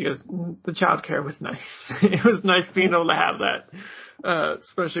East Germany? She goes, the childcare was nice. It was nice being able to have that,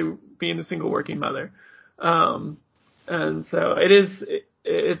 especially being a single working mother. And so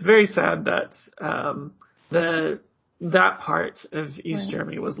it's very sad that, that part of East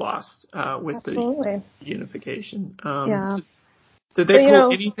Germany was lost, with Absolutely. the unification. Yeah. So did they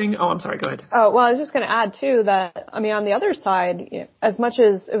pull anything? Oh, I'm sorry. Go ahead. Oh, well, I was just going to add too that, on the other side, as much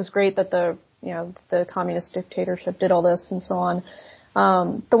as it was great that the communist dictatorship did all this and so on,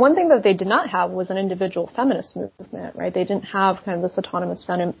 the one thing that they did not have was an individual feminist movement, right? They didn't have kind of this autonomous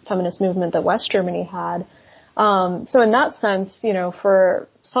feminist movement that West Germany had. So in that sense, for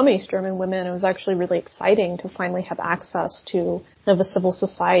some East German women, it was actually really exciting to finally have access to kind of a civil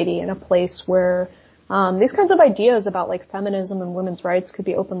society and a place where these kinds of ideas about like feminism and women's rights could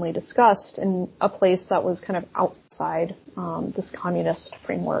be openly discussed in a place that was kind of outside this communist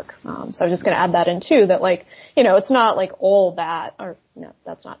framework. So I was just going to add that in too, that like, it's not like all that, or no,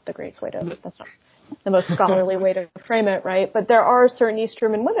 that's not the greatest way to, that's not the most scholarly way to frame it, right? But there are certain East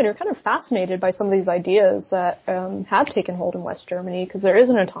German women who are kind of fascinated by some of these ideas that have taken hold in West Germany, because there is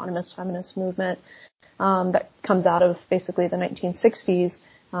an autonomous feminist movement that comes out of basically the 1960s,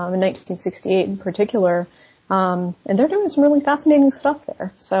 in 1968 in particular, and they're doing some really fascinating stuff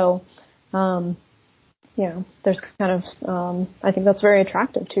there. So, there's kind of, I think that's very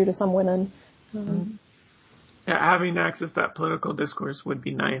attractive too to some women. Yeah, having access to that political discourse would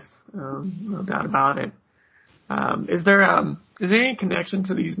be nice, no doubt about it. Is there any connection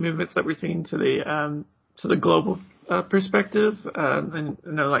to these movements that we're seeing to the global perspective, and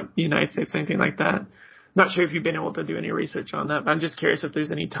like the United States, anything like that? Not sure if you've been able to do any research on that, but I'm just curious if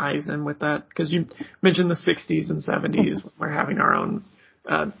there's any ties in with that, because you mentioned the 60s and 70s when we're having our own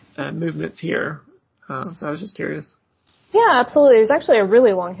movements here. So I was just curious. Yeah, absolutely. There's actually a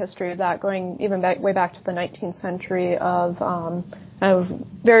really long history of that, going even way back to the 19th century of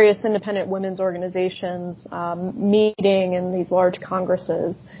various independent women's organizations meeting in these large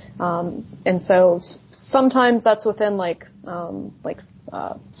congresses, and so sometimes that's within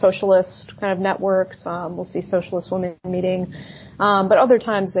socialist kind of networks. We'll see socialist women meeting, but other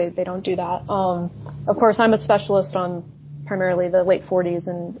times they don't do that. Of course, I'm a specialist on primarily the late 40s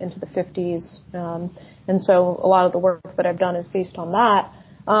and into the 50s. And so a lot of the work that I've done is based on that.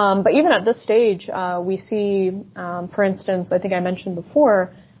 But even at this stage, we see, for instance, I think I mentioned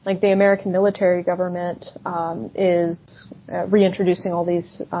before, like the American military government is reintroducing all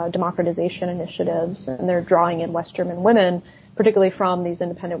these democratization initiatives, and they're drawing in West German women, particularly from these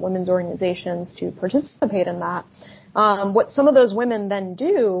independent women's organizations, to participate in that. What some of those women then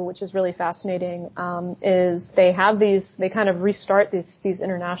do, which is really fascinating, is they kind of restart these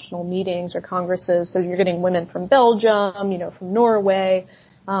international meetings or congresses. So you're getting women from Belgium, from Norway,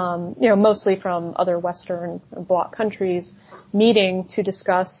 mostly from other Western Bloc countries, meeting to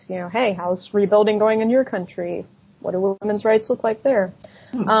discuss, hey, how's rebuilding going in your country? What do women's rights look like there?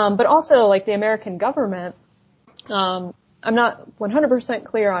 But also, like the American government, I'm not 100%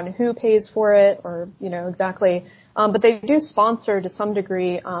 clear on who pays for it or, exactly But they do sponsor, to some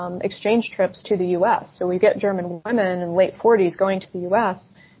degree, exchange trips to the U.S. So we get German women in the late 40s going to the U.S.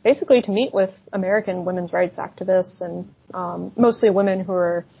 basically to meet with American women's rights activists and mostly women who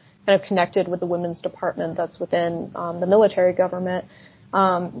are kind of connected with the women's department that's within the military government.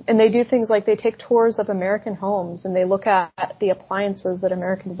 And they do things like they take tours of American homes and they look at the appliances that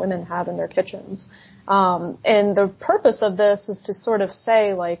American women have in their kitchens. And the purpose of this is to sort of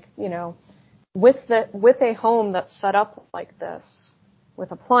say, like, you know, with a home that's set up like this,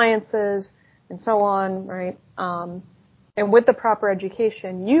 with appliances and so on, right? And with the proper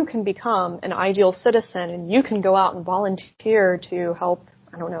education, you can become an ideal citizen and you can go out and volunteer to help,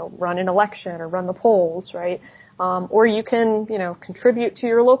 I don't know, run an election or run the polls, right? Or you can, you know, contribute to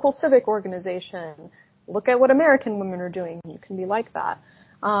your local civic organization. Look at what American women are doing. You can be like that.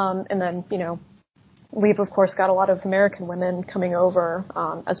 And then, you know, we've of course got a lot of American women coming over,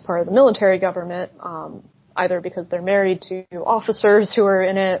 as part of the military government, either because they're married to officers who are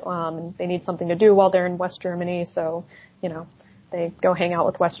in it, and they need something to do while they're in West Germany. So, you know, they go hang out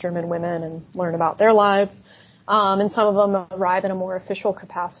with West German women and learn about their lives. And some of them arrive in a more official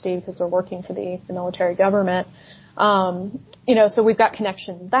capacity because they're working for the military government. You know, so we've got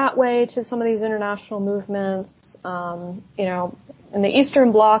connection that way to some of these international movements. You know, in the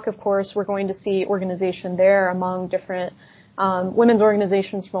Eastern Bloc, of course, we're going to see organization there among different women's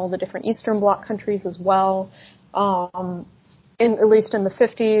organizations from all the different Eastern Bloc countries as well. At least in the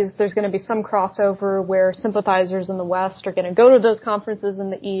 50s, there's going to be some crossover where sympathizers in the West are going to go to those conferences in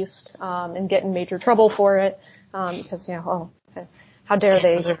the East and get in major trouble for it because, you know, how dare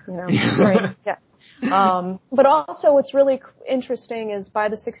they, you know, right? Yeah. But also what's really interesting is by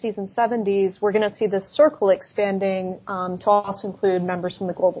the 60s and 70s, we're going to see this circle expanding to also include members from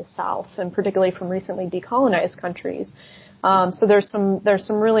the global South and particularly from recently decolonized countries. So there's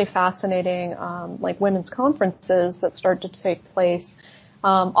some really fascinating, like women's conferences that start to take place,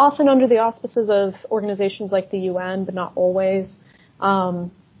 often under the auspices of organizations like the UN, but not always.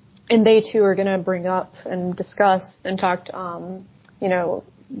 And they too are going to bring up and discuss. In fact, you know,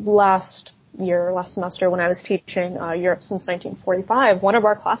 last semester when I was teaching Europe since 1945, one of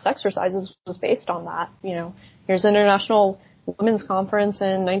our class exercises was based on that. You know, here's an International Women's Conference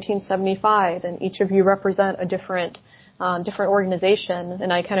in 1975, and each of you represent a different organization,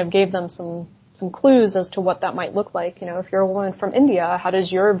 and I kind of gave them some clues as to what that might look like. You know, if you're a woman from India, how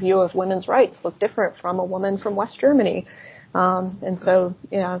does your view of women's rights look different from a woman from West Germany? And so,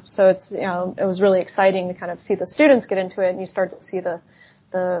 you know, so it's, you know, it was really exciting to kind of see the students get into it, and you start to see the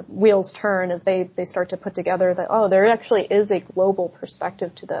wheels turn as they start to put together that, oh, there actually is a global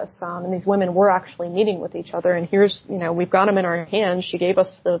perspective to this. And these women were actually meeting with each other, and here's, you know, we've got them in our hands. She gave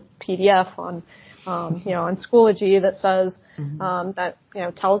us the PDF on, you know, on Schoology that says, that, you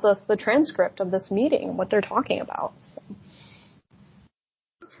know, tells us the transcript of this meeting, what they're talking about. So.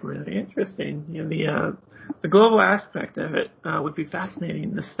 That's really interesting. You know, the global aspect of it would be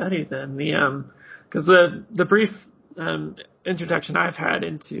fascinating to study then. Because the brief introduction I've had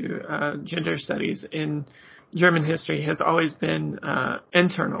into gender studies in German history has always been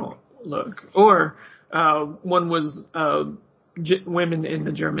internal look, or one was women in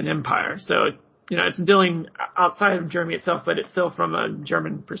the German Empire. So, you know, it's dealing outside of Germany itself, but it's still from a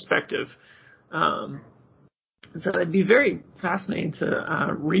German perspective. So it'd be very fascinating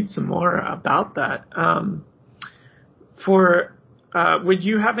to read some more about that. Would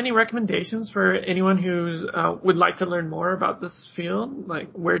you have any recommendations for anyone who's would like to learn more about this field,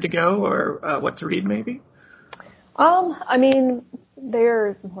 like where to go or what to read, maybe? I mean,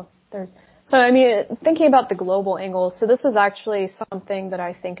 thinking about the global angle, so this is actually something that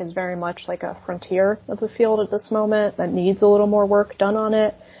I think is very much like a frontier of the field at this moment that needs a little more work done on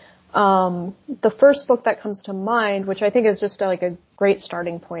it. The first book that comes to mind, which I think is just like a great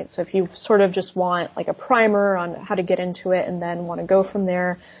starting point. So if you sort of just want like a primer on how to get into it and then want to go from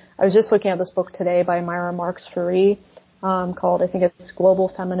there, I was just looking at this book today by Myra Marks Furie, called, I think it's Global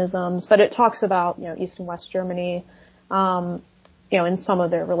Feminisms, but it talks about, you know, East and West Germany, you know, in some of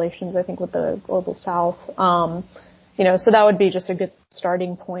their relations, I think, with the global South. You know, so that would be just a good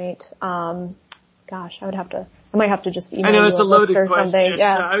starting point. Gosh, I might have to just email you a list or something.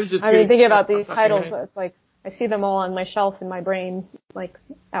 Yeah. No, I was just thinking about these titles. It's like, I see them all on my shelf in my brain, like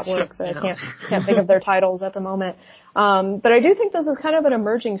at work, so I can't think of their titles at the moment. But I do think this is kind of an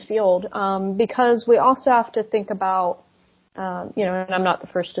emerging field, because we also have to think about, you know, and I'm not the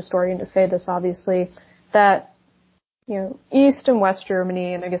first historian to say this, obviously, that, you know, East and West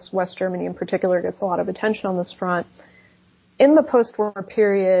Germany, and I guess West Germany in particular gets a lot of attention on this front, in the post-war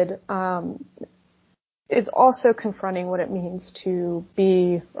period, is also confronting what it means to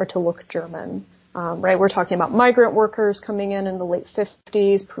be or to look German. right? We're talking about migrant workers coming in the late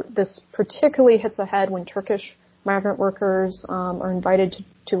 50s. This particularly hits ahead when Turkish migrant workers are invited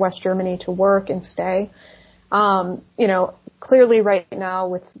to West Germany to work and stay. Clearly right now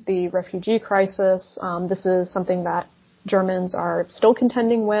with the refugee crisis, this is something that Germans are still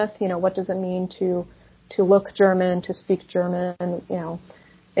contending with. What does it mean to look German, to speak German?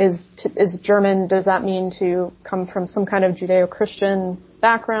 Is German, does that mean to come from some kind of Judeo-Christian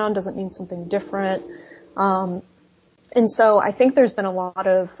background? Does it mean something different? And so I think there's been a lot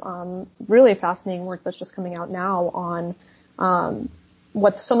of really fascinating work that's just coming out now on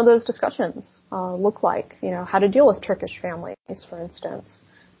what some of those discussions look like. How to deal with Turkish families, for instance,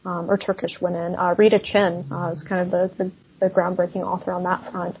 or Turkish women. Rita Chin is kind of the groundbreaking author on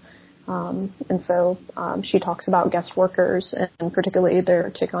that front. And so she talks about guest workers and particularly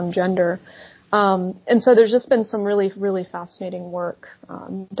their take on gender. And so there's just been some really, really fascinating work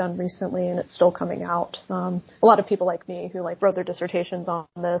done recently, and it's still coming out. A lot of people like me who wrote their dissertations on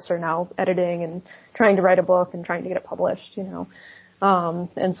this are now editing and trying to write a book and trying to get it published,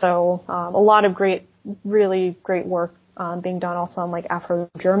 And so a lot of really great work being done also on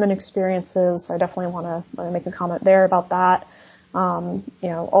Afro-German experiences. So I definitely want to make a comment there about that.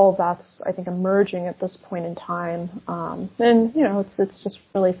 All of that's, I think, emerging at this point in time. And it's just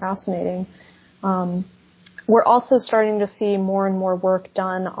really fascinating. We're also starting to see more and more work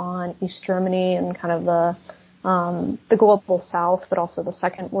done on East Germany and kind of the global South, but also the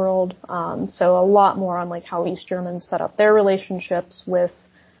Second World. So a lot more on how East Germans set up their relationships with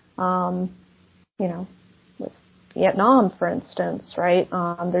Vietnam, for instance, right?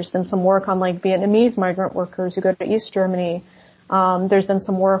 There's been some work on Vietnamese migrant workers who go to East Germany. There's been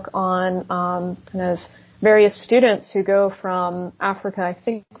some work on kind of various students who go from Africa, I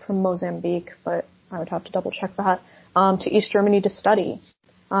think from Mozambique, but I would have to double check that, to East Germany to study.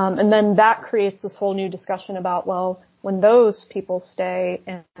 And then that creates this whole new discussion about, well, when those people stay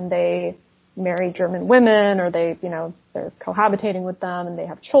and they marry German women or they're cohabitating with them and they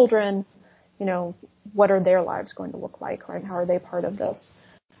have children, what are their lives going to look like, right? How are they part of this?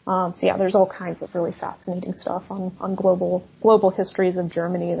 So yeah, there's all kinds of really fascinating stuff on global histories of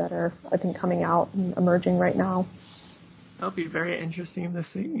Germany that are, I think, coming out and emerging right now. That'll be very interesting to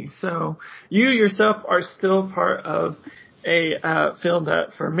see. So you yourself are still part of a field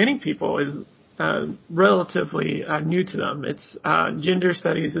that for many people is relatively new to them. It's gender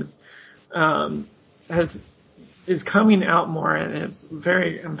studies is coming out more, and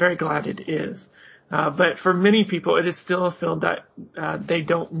I'm very glad it is. But for many people, it is still a field that they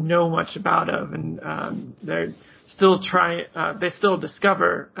don't know much about and they're still they still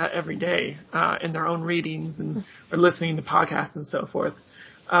discover every day in their own readings and or listening to podcasts and so forth.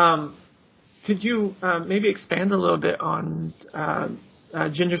 Could you maybe expand a little bit on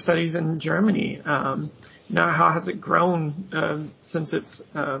gender studies in Germany? How has it grown since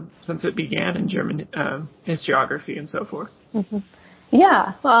it began in German historiography and so forth? Mm-hmm.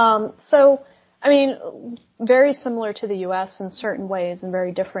 Yeah. So, I mean, very similar to the U.S. in certain ways and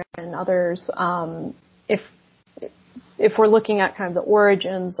very different in others. If we're looking at kind of the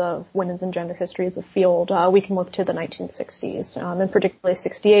origins of women's and gender history as a field, we can look to the 1960s, and particularly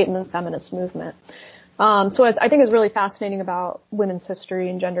 68 and the feminist movement. So I think is really fascinating about women's history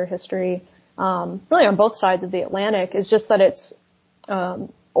and gender history, really on both sides of the Atlantic, is just that it's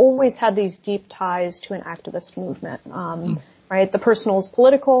always had these deep ties to an activist movement. Right? The personal is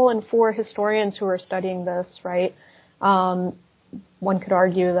political, and for historians who are studying this, right, one could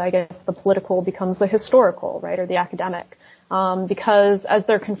argue that I guess the political becomes the historical, right, or the academic, because as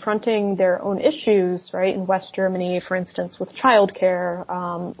they're confronting their own issues, right, in West Germany, for instance, with childcare,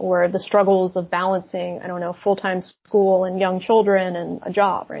 or the struggles of balancing, full-time school and young children and a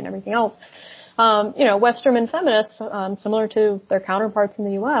job, right, and everything else, West German feminists, similar to their counterparts in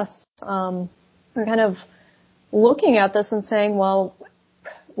the U.S., are kind of looking at this and saying, well,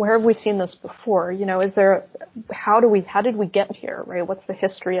 where have we seen this before? How did we get here, right? What's the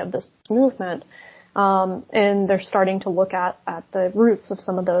history of this movement? And they're starting to look at the roots of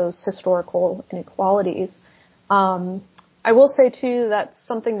some of those historical inequalities. I will say too that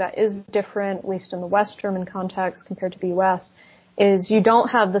something that is different, at least in the West German context compared to the U.S., is you don't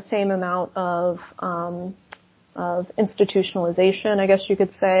have the same amount of institutionalization, I guess you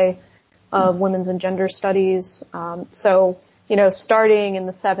could say, of women's and gender studies. So, starting in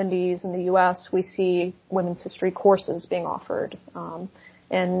the 70s in the U.S., we see women's history courses being offered.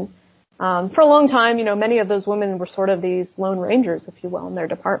 And for a long time, many of those women were sort of these lone rangers, if you will, in their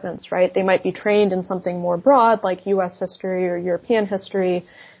departments, right? They might be trained in something more broad, like U.S. history or European history.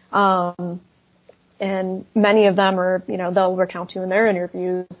 And many of them are, they'll recount to you in their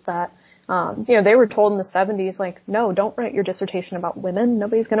interviews that They were told in the 70s, like, no, don't write your dissertation about women.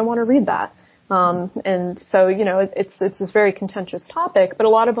 Nobody's going to want to read that. And so, it's this very contentious topic, but a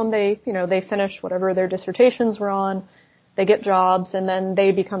lot of them, they finish whatever their dissertations were on, they get jobs, and then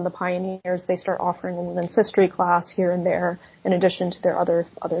they become the pioneers. They start offering a women's history class here and there, in addition to their other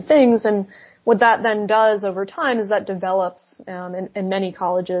things. And what that then does over time is that develops, in many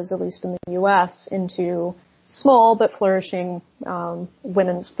colleges, at least in the U.S., into small but flourishing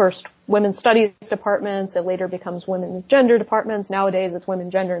women's studies departments. It later becomes women's gender departments. Nowadays, it's women,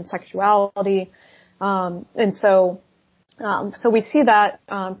 gender, and sexuality. So we see that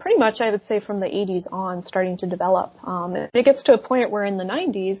pretty much, I would say, from the 80s on, starting to develop. It gets to a point where in the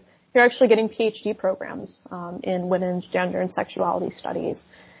 90s, you're actually getting PhD programs in women's gender and sexuality studies.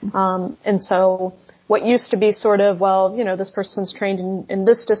 And so what used to be sort of, this person's trained in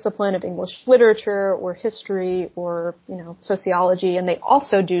this discipline of English literature or history or, sociology, and they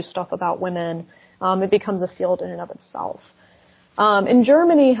also do stuff about women, it becomes a field in and of itself. In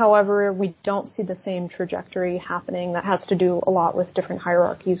Germany, however, we don't see the same trajectory happening. That has to do a lot with different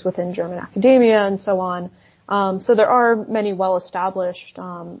hierarchies within German academia and so on. So there are many well-established,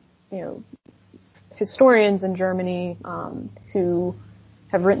 historians in Germany, who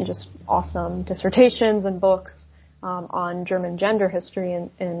have written just awesome dissertations and books on German gender history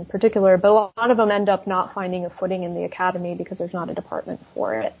in particular, but a lot of them end up not finding a footing in the academy because there's not a department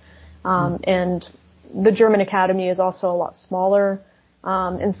for it. And the German academy is also a lot smaller.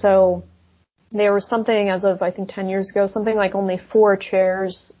 And so there was something, as of I think 10 years ago, something like only 4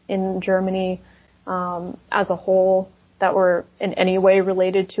 chairs in Germany as a whole that were in any way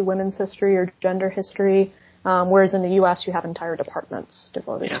related to women's history or gender history. Whereas in the U.S. you have entire departments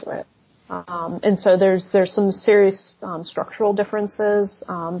devoted to it. And so there's some serious structural differences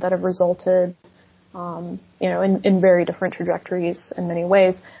that have resulted, in very different trajectories in many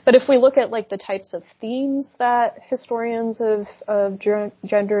ways. But if we look at like the types of themes that historians of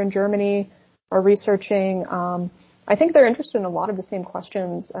gender in Germany are researching, I think they're interested in a lot of the same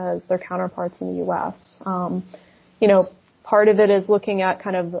questions as their counterparts in the U.S. Part of it is looking at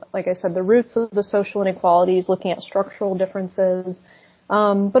kind of, like I said, the roots of the social inequalities, looking at structural differences.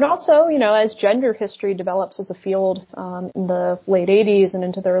 But also, as gender history develops as a field in the late 80s and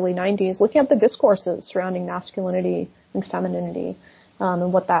into the early 90s, looking at the discourses surrounding masculinity and femininity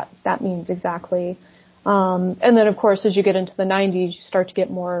and what that means exactly. And then, of course, as you get into the 90s, you start to get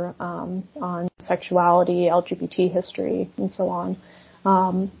more on sexuality, LGBT history, and so on.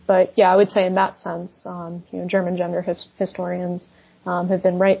 But yeah, I would say in that sense, German gender historians have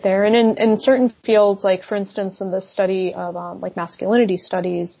been right there. And in certain fields, like for instance, in the study of like masculinity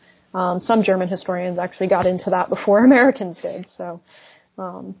studies, some German historians actually got into that before Americans did. So,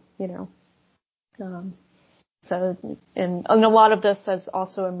 and a lot of this has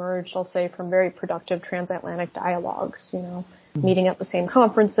also emerged, I'll say, from very productive transatlantic dialogues, meeting at the same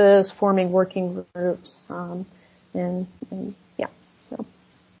conferences, forming working groups, and yeah. So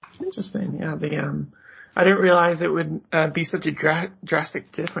interesting. Yeah, I didn't realize it would be such a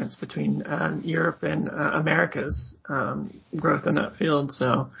drastic difference between Europe and America's growth in that field.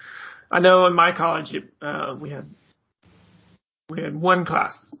 So I know in my college we had one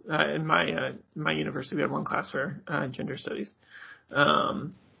class in my university. We had one class for gender studies,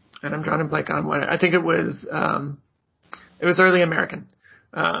 and I'm drawing a blank on what I think it was early American.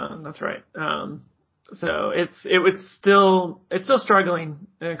 That's right. So it's still struggling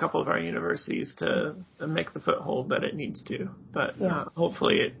in a couple of our universities to make the foothold that it needs to, but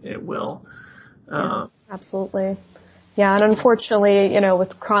hopefully it will. Absolutely. Yeah, and unfortunately,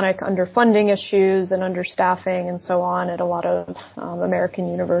 with chronic underfunding issues and understaffing and so on at a lot of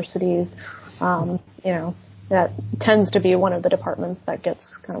American universities, that tends to be one of the departments that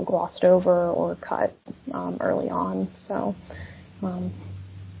gets kind of glossed over or cut early on. So.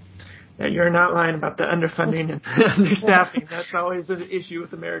 Yeah, you're not lying about the underfunding and understaffing. That's always an issue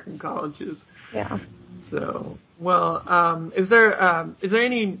with American colleges. Yeah. So, well, is there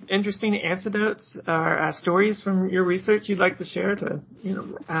any interesting anecdotes or stories from your research you'd like to share to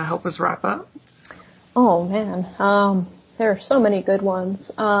help us wrap up? Oh man, there are so many good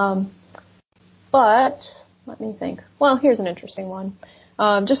ones. But let me think. Well, here's an interesting one.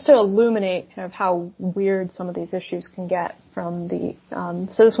 Just to illuminate kind of how weird some of these issues can get from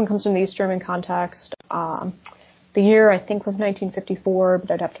so this one comes from the East German context. The year I think was 1954,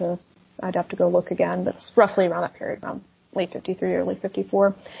 but I'd have to go look again, but it's roughly around that period, around late 53, early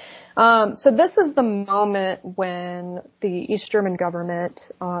 54. So this is the moment when the East German government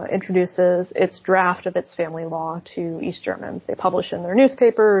introduces its draft of its family law to East Germans. They publish in their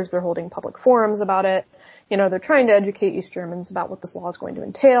newspapers. They're holding public forums about it. They're trying to educate East Germans about what this law is going to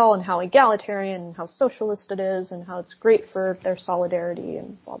entail and how egalitarian and how socialist it is and how it's great for their solidarity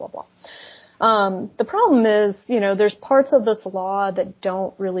and blah, blah, blah. The problem is, there's parts of this law that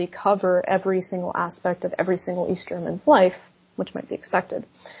don't really cover every single aspect of every single East German's life, which might be expected.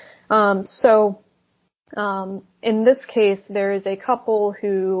 So in this case, there is a couple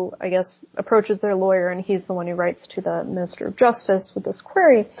who, I guess, approaches their lawyer, and he's the one who writes to the Minister of Justice with this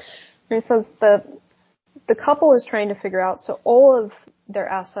query. And he says that the couple is trying to figure out, so all of their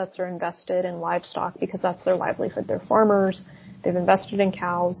assets are invested in livestock because that's their livelihood. They're farmers. They've invested in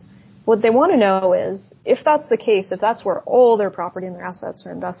cows. What they want to know is, if that's the case, if that's where all their property and their assets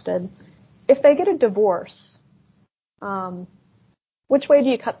are invested, if they get a divorce, which way do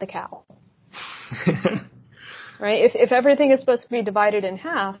you cut the cow? Right? If everything is supposed to be divided in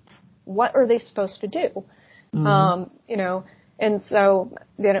half, what are they supposed to do? Mm-hmm. And so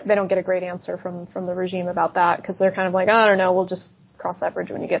they don't get a great answer from the regime about that, because they're kind of like, I don't know, we'll just cross that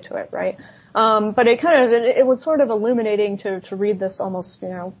bridge when you get to it, right? But it was sort of illuminating to read this almost,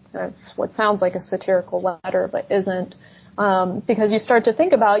 what sounds like a satirical letter, but isn't. Because you start to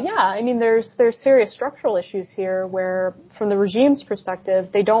think about, there's serious structural issues here where, from the regime's perspective,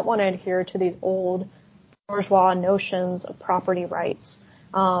 they don't want to adhere to these old bourgeois notions of property rights.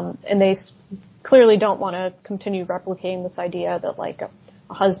 And they clearly don't want to continue replicating this idea that, like,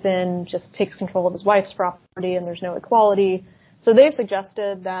 a husband just takes control of his wife's property and there's no equality. So they've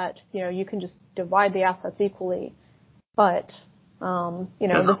suggested that, you can just divide the assets equally. But, it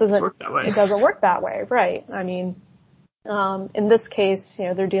doesn't work that way, right? In this case,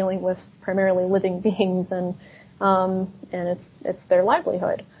 they're dealing with primarily living beings, and it's their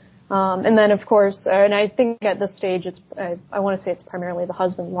livelihood. And then, of course, and I think at this stage, I want to say it's primarily the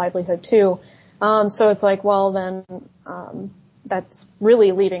husband's livelihood too. So it's like, well, then, that's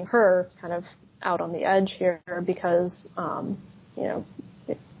really leaving her kind of out on the edge here, because, how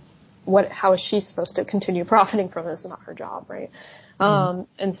is she supposed to continue profiting from this? It's not her job, right?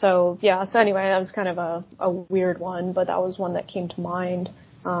 And so anyway, that was kind of a weird one, but that was one that came to mind.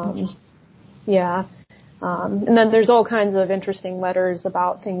 And then there's all kinds of interesting letters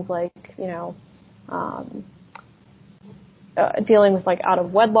about things like, dealing with, like, out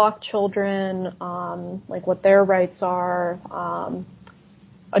of wedlock children, like what their rights are,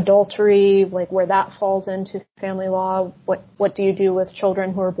 adultery, like where that falls into family law. What do you do with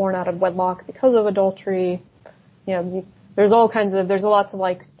children who are born out of wedlock because of adultery? There's lots of,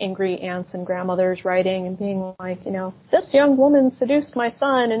 like, angry aunts and grandmothers writing and being like, this young woman seduced my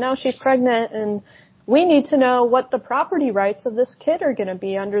son and now she's pregnant, and we need to know what the property rights of this kid are going to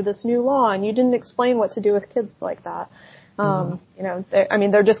be under this new law, and you didn't explain what to do with kids like that.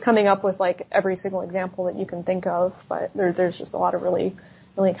 They're just coming up with, like, every single example that you can think of, but there's just a lot of really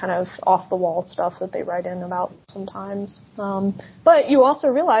kind of off the wall stuff that they write in about sometimes. But you also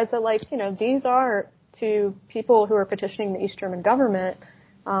realize that, like, these are, to people who are petitioning the East German government,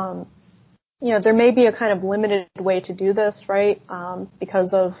 there may be a kind of limited way to do this, right?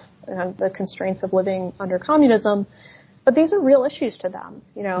 Because of the constraints of living under communism. But these are real issues to them.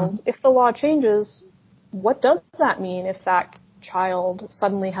 If the law changes, what does that mean if that child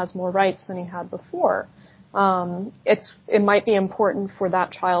suddenly has more rights than he had before? It might be important for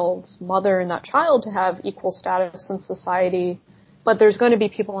that child's mother and that child to have equal status in society, but there's going to be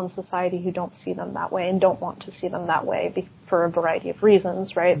people in society who don't see them that way and don't want to see them that way for a variety of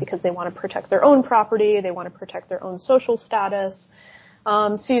reasons, right? Because they want to protect their own property, they want to protect their own social status.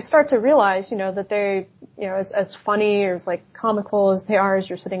 So you start to realize, that they, as funny or as, like, comical as they are as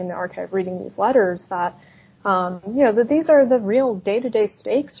you're sitting in the archive reading these letters, that, that these are the real day-to-day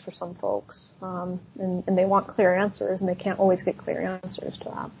stakes for some folks. And they want clear answers, and they can't always get clear answers to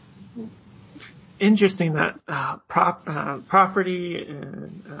that. Interesting that property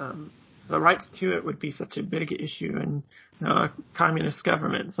and the rights to it would be such a big issue in a communist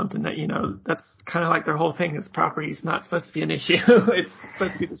government. Something that, that's kind of like their whole thing is property is not supposed to be an issue. It's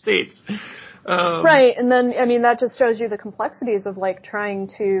supposed to be the state's. Right. And then, that just shows you the complexities of, like, trying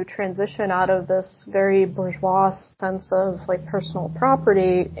to transition out of this very bourgeois sense of, like, personal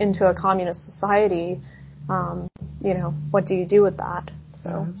property into a communist society. What do you do with that?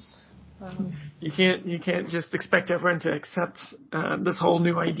 So. You can't just expect everyone to accept this whole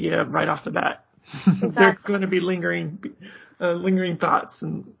new idea right off the bat. Exactly. There are going to be lingering thoughts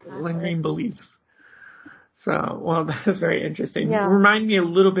and lingering beliefs. So, well, that is very interesting. Yeah. Remind me a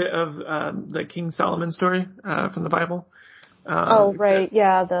little bit of the King Solomon story from the Bible. Oh, right.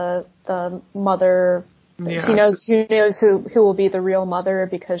 Yeah. The mother, he Yeah. knows who will be the real mother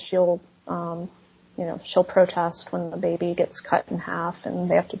because she'll protest when the baby gets cut in half and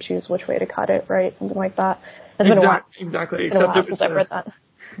they have to choose which way to cut it, right? Something like that. It's been a while. Exactly. It's been a while since I've read that.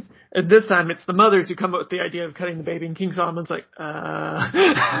 At this time, it's the mothers who come up with the idea of cutting the baby, and King Solomon's like,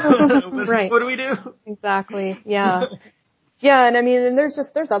 Right. What do we do? Exactly. Yeah. Yeah, and I mean, and there's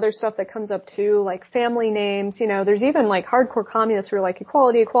other stuff that comes up too, like family names. There's even like hardcore communists who are like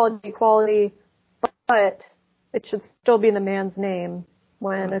equality, equality, equality, but it should still be the man's name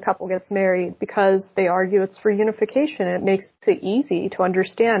when a couple gets married because they argue it's for unification. It makes it easy to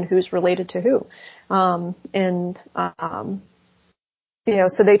understand who's related to who.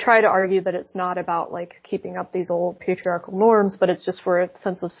 So they try to argue that it's not about like keeping up these old patriarchal norms, but it's just for a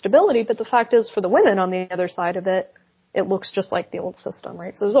sense of stability. But the fact is, for the women on the other side of it, it looks just like the old system,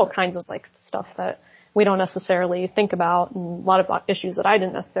 right? So there's all kinds of like stuff that we don't necessarily think about, and a lot of issues that I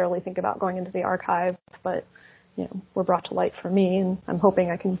didn't necessarily think about going into the archive, but were brought to light for me, and I'm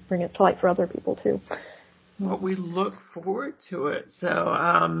hoping I can bring it to light for other people too. Well, we look forward to it. So,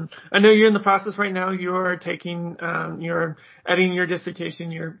 I know you're in the process right now. You're you're editing your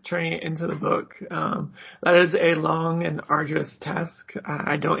dissertation. You're turning it into the book. That is a long and arduous task.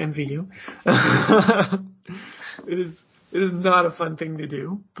 I don't envy you. It is not a fun thing to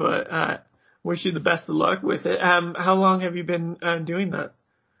do, but, wish you the best of luck with it. How long have you been, doing that?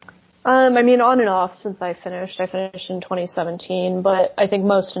 I mean, on and off since I finished. I finished in 2017, but I think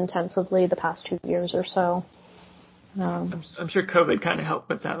most intensively the past 2 years or so. I'm sure COVID kind of helped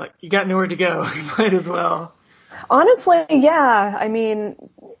with that. Like, you got nowhere to go. You might as well. Honestly, yeah. I mean,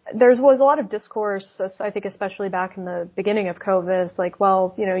 there was a lot of discourse, I think especially back in the beginning of COVID. It's like,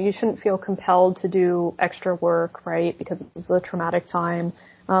 well, you shouldn't feel compelled to do extra work, right? Because it's a traumatic time.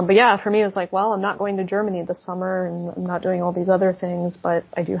 But yeah, for me, it was like, well, I'm not going to Germany this summer and I'm not doing all these other things, but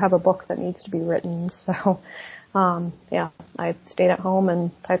I do have a book that needs to be written. So, yeah, I stayed at home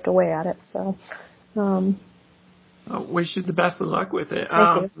and typed away at it. So, I wish you the best of luck with it.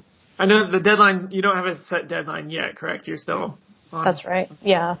 Thank you. I know the deadline, you don't have a set deadline yet, correct? You're still on. That's right.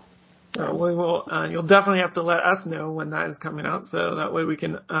 Yeah. We will, you'll definitely have to let us know when that is coming out, so that way we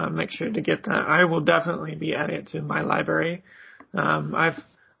can, make sure to get that. I will definitely be adding it to my library. I've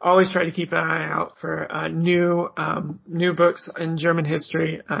always tried to keep an eye out for, new books in German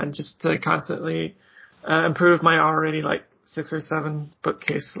history, just to constantly, improve my already like 6 or 7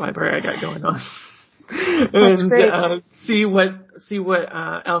 bookcase library I got going on. That's great. See what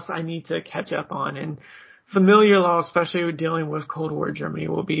else I need to catch up on. And familiar law, especially with dealing with Cold War Germany,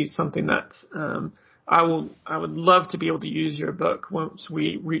 will be something that I would love to be able to use your book once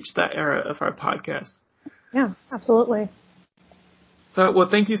we reach that era of our podcast. Yeah, absolutely. So, well,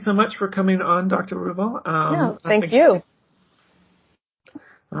 thank you so much for coming on, Dr. Rubel. Yeah, thank you.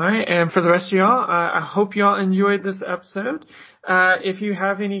 All right, and for the rest of y'all, I hope y'all enjoyed this episode. If you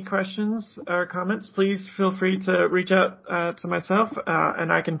have any questions or comments, please feel free to reach out to myself, and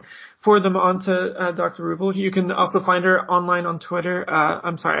I can forward them on to Dr. Rubel. You can also find her online on Twitter.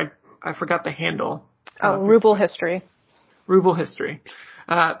 I'm sorry, I forgot the handle. Rubel History. Rubel History.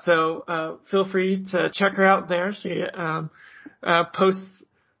 So feel free to check her out there. She posts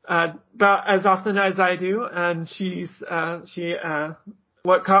about as often as I do, and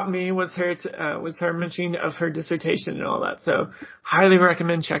what caught me was her mentioning of her dissertation and all that. So highly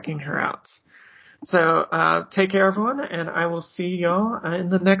recommend checking her out. So take care, everyone, and I will see y'all in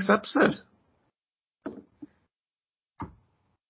the next episode.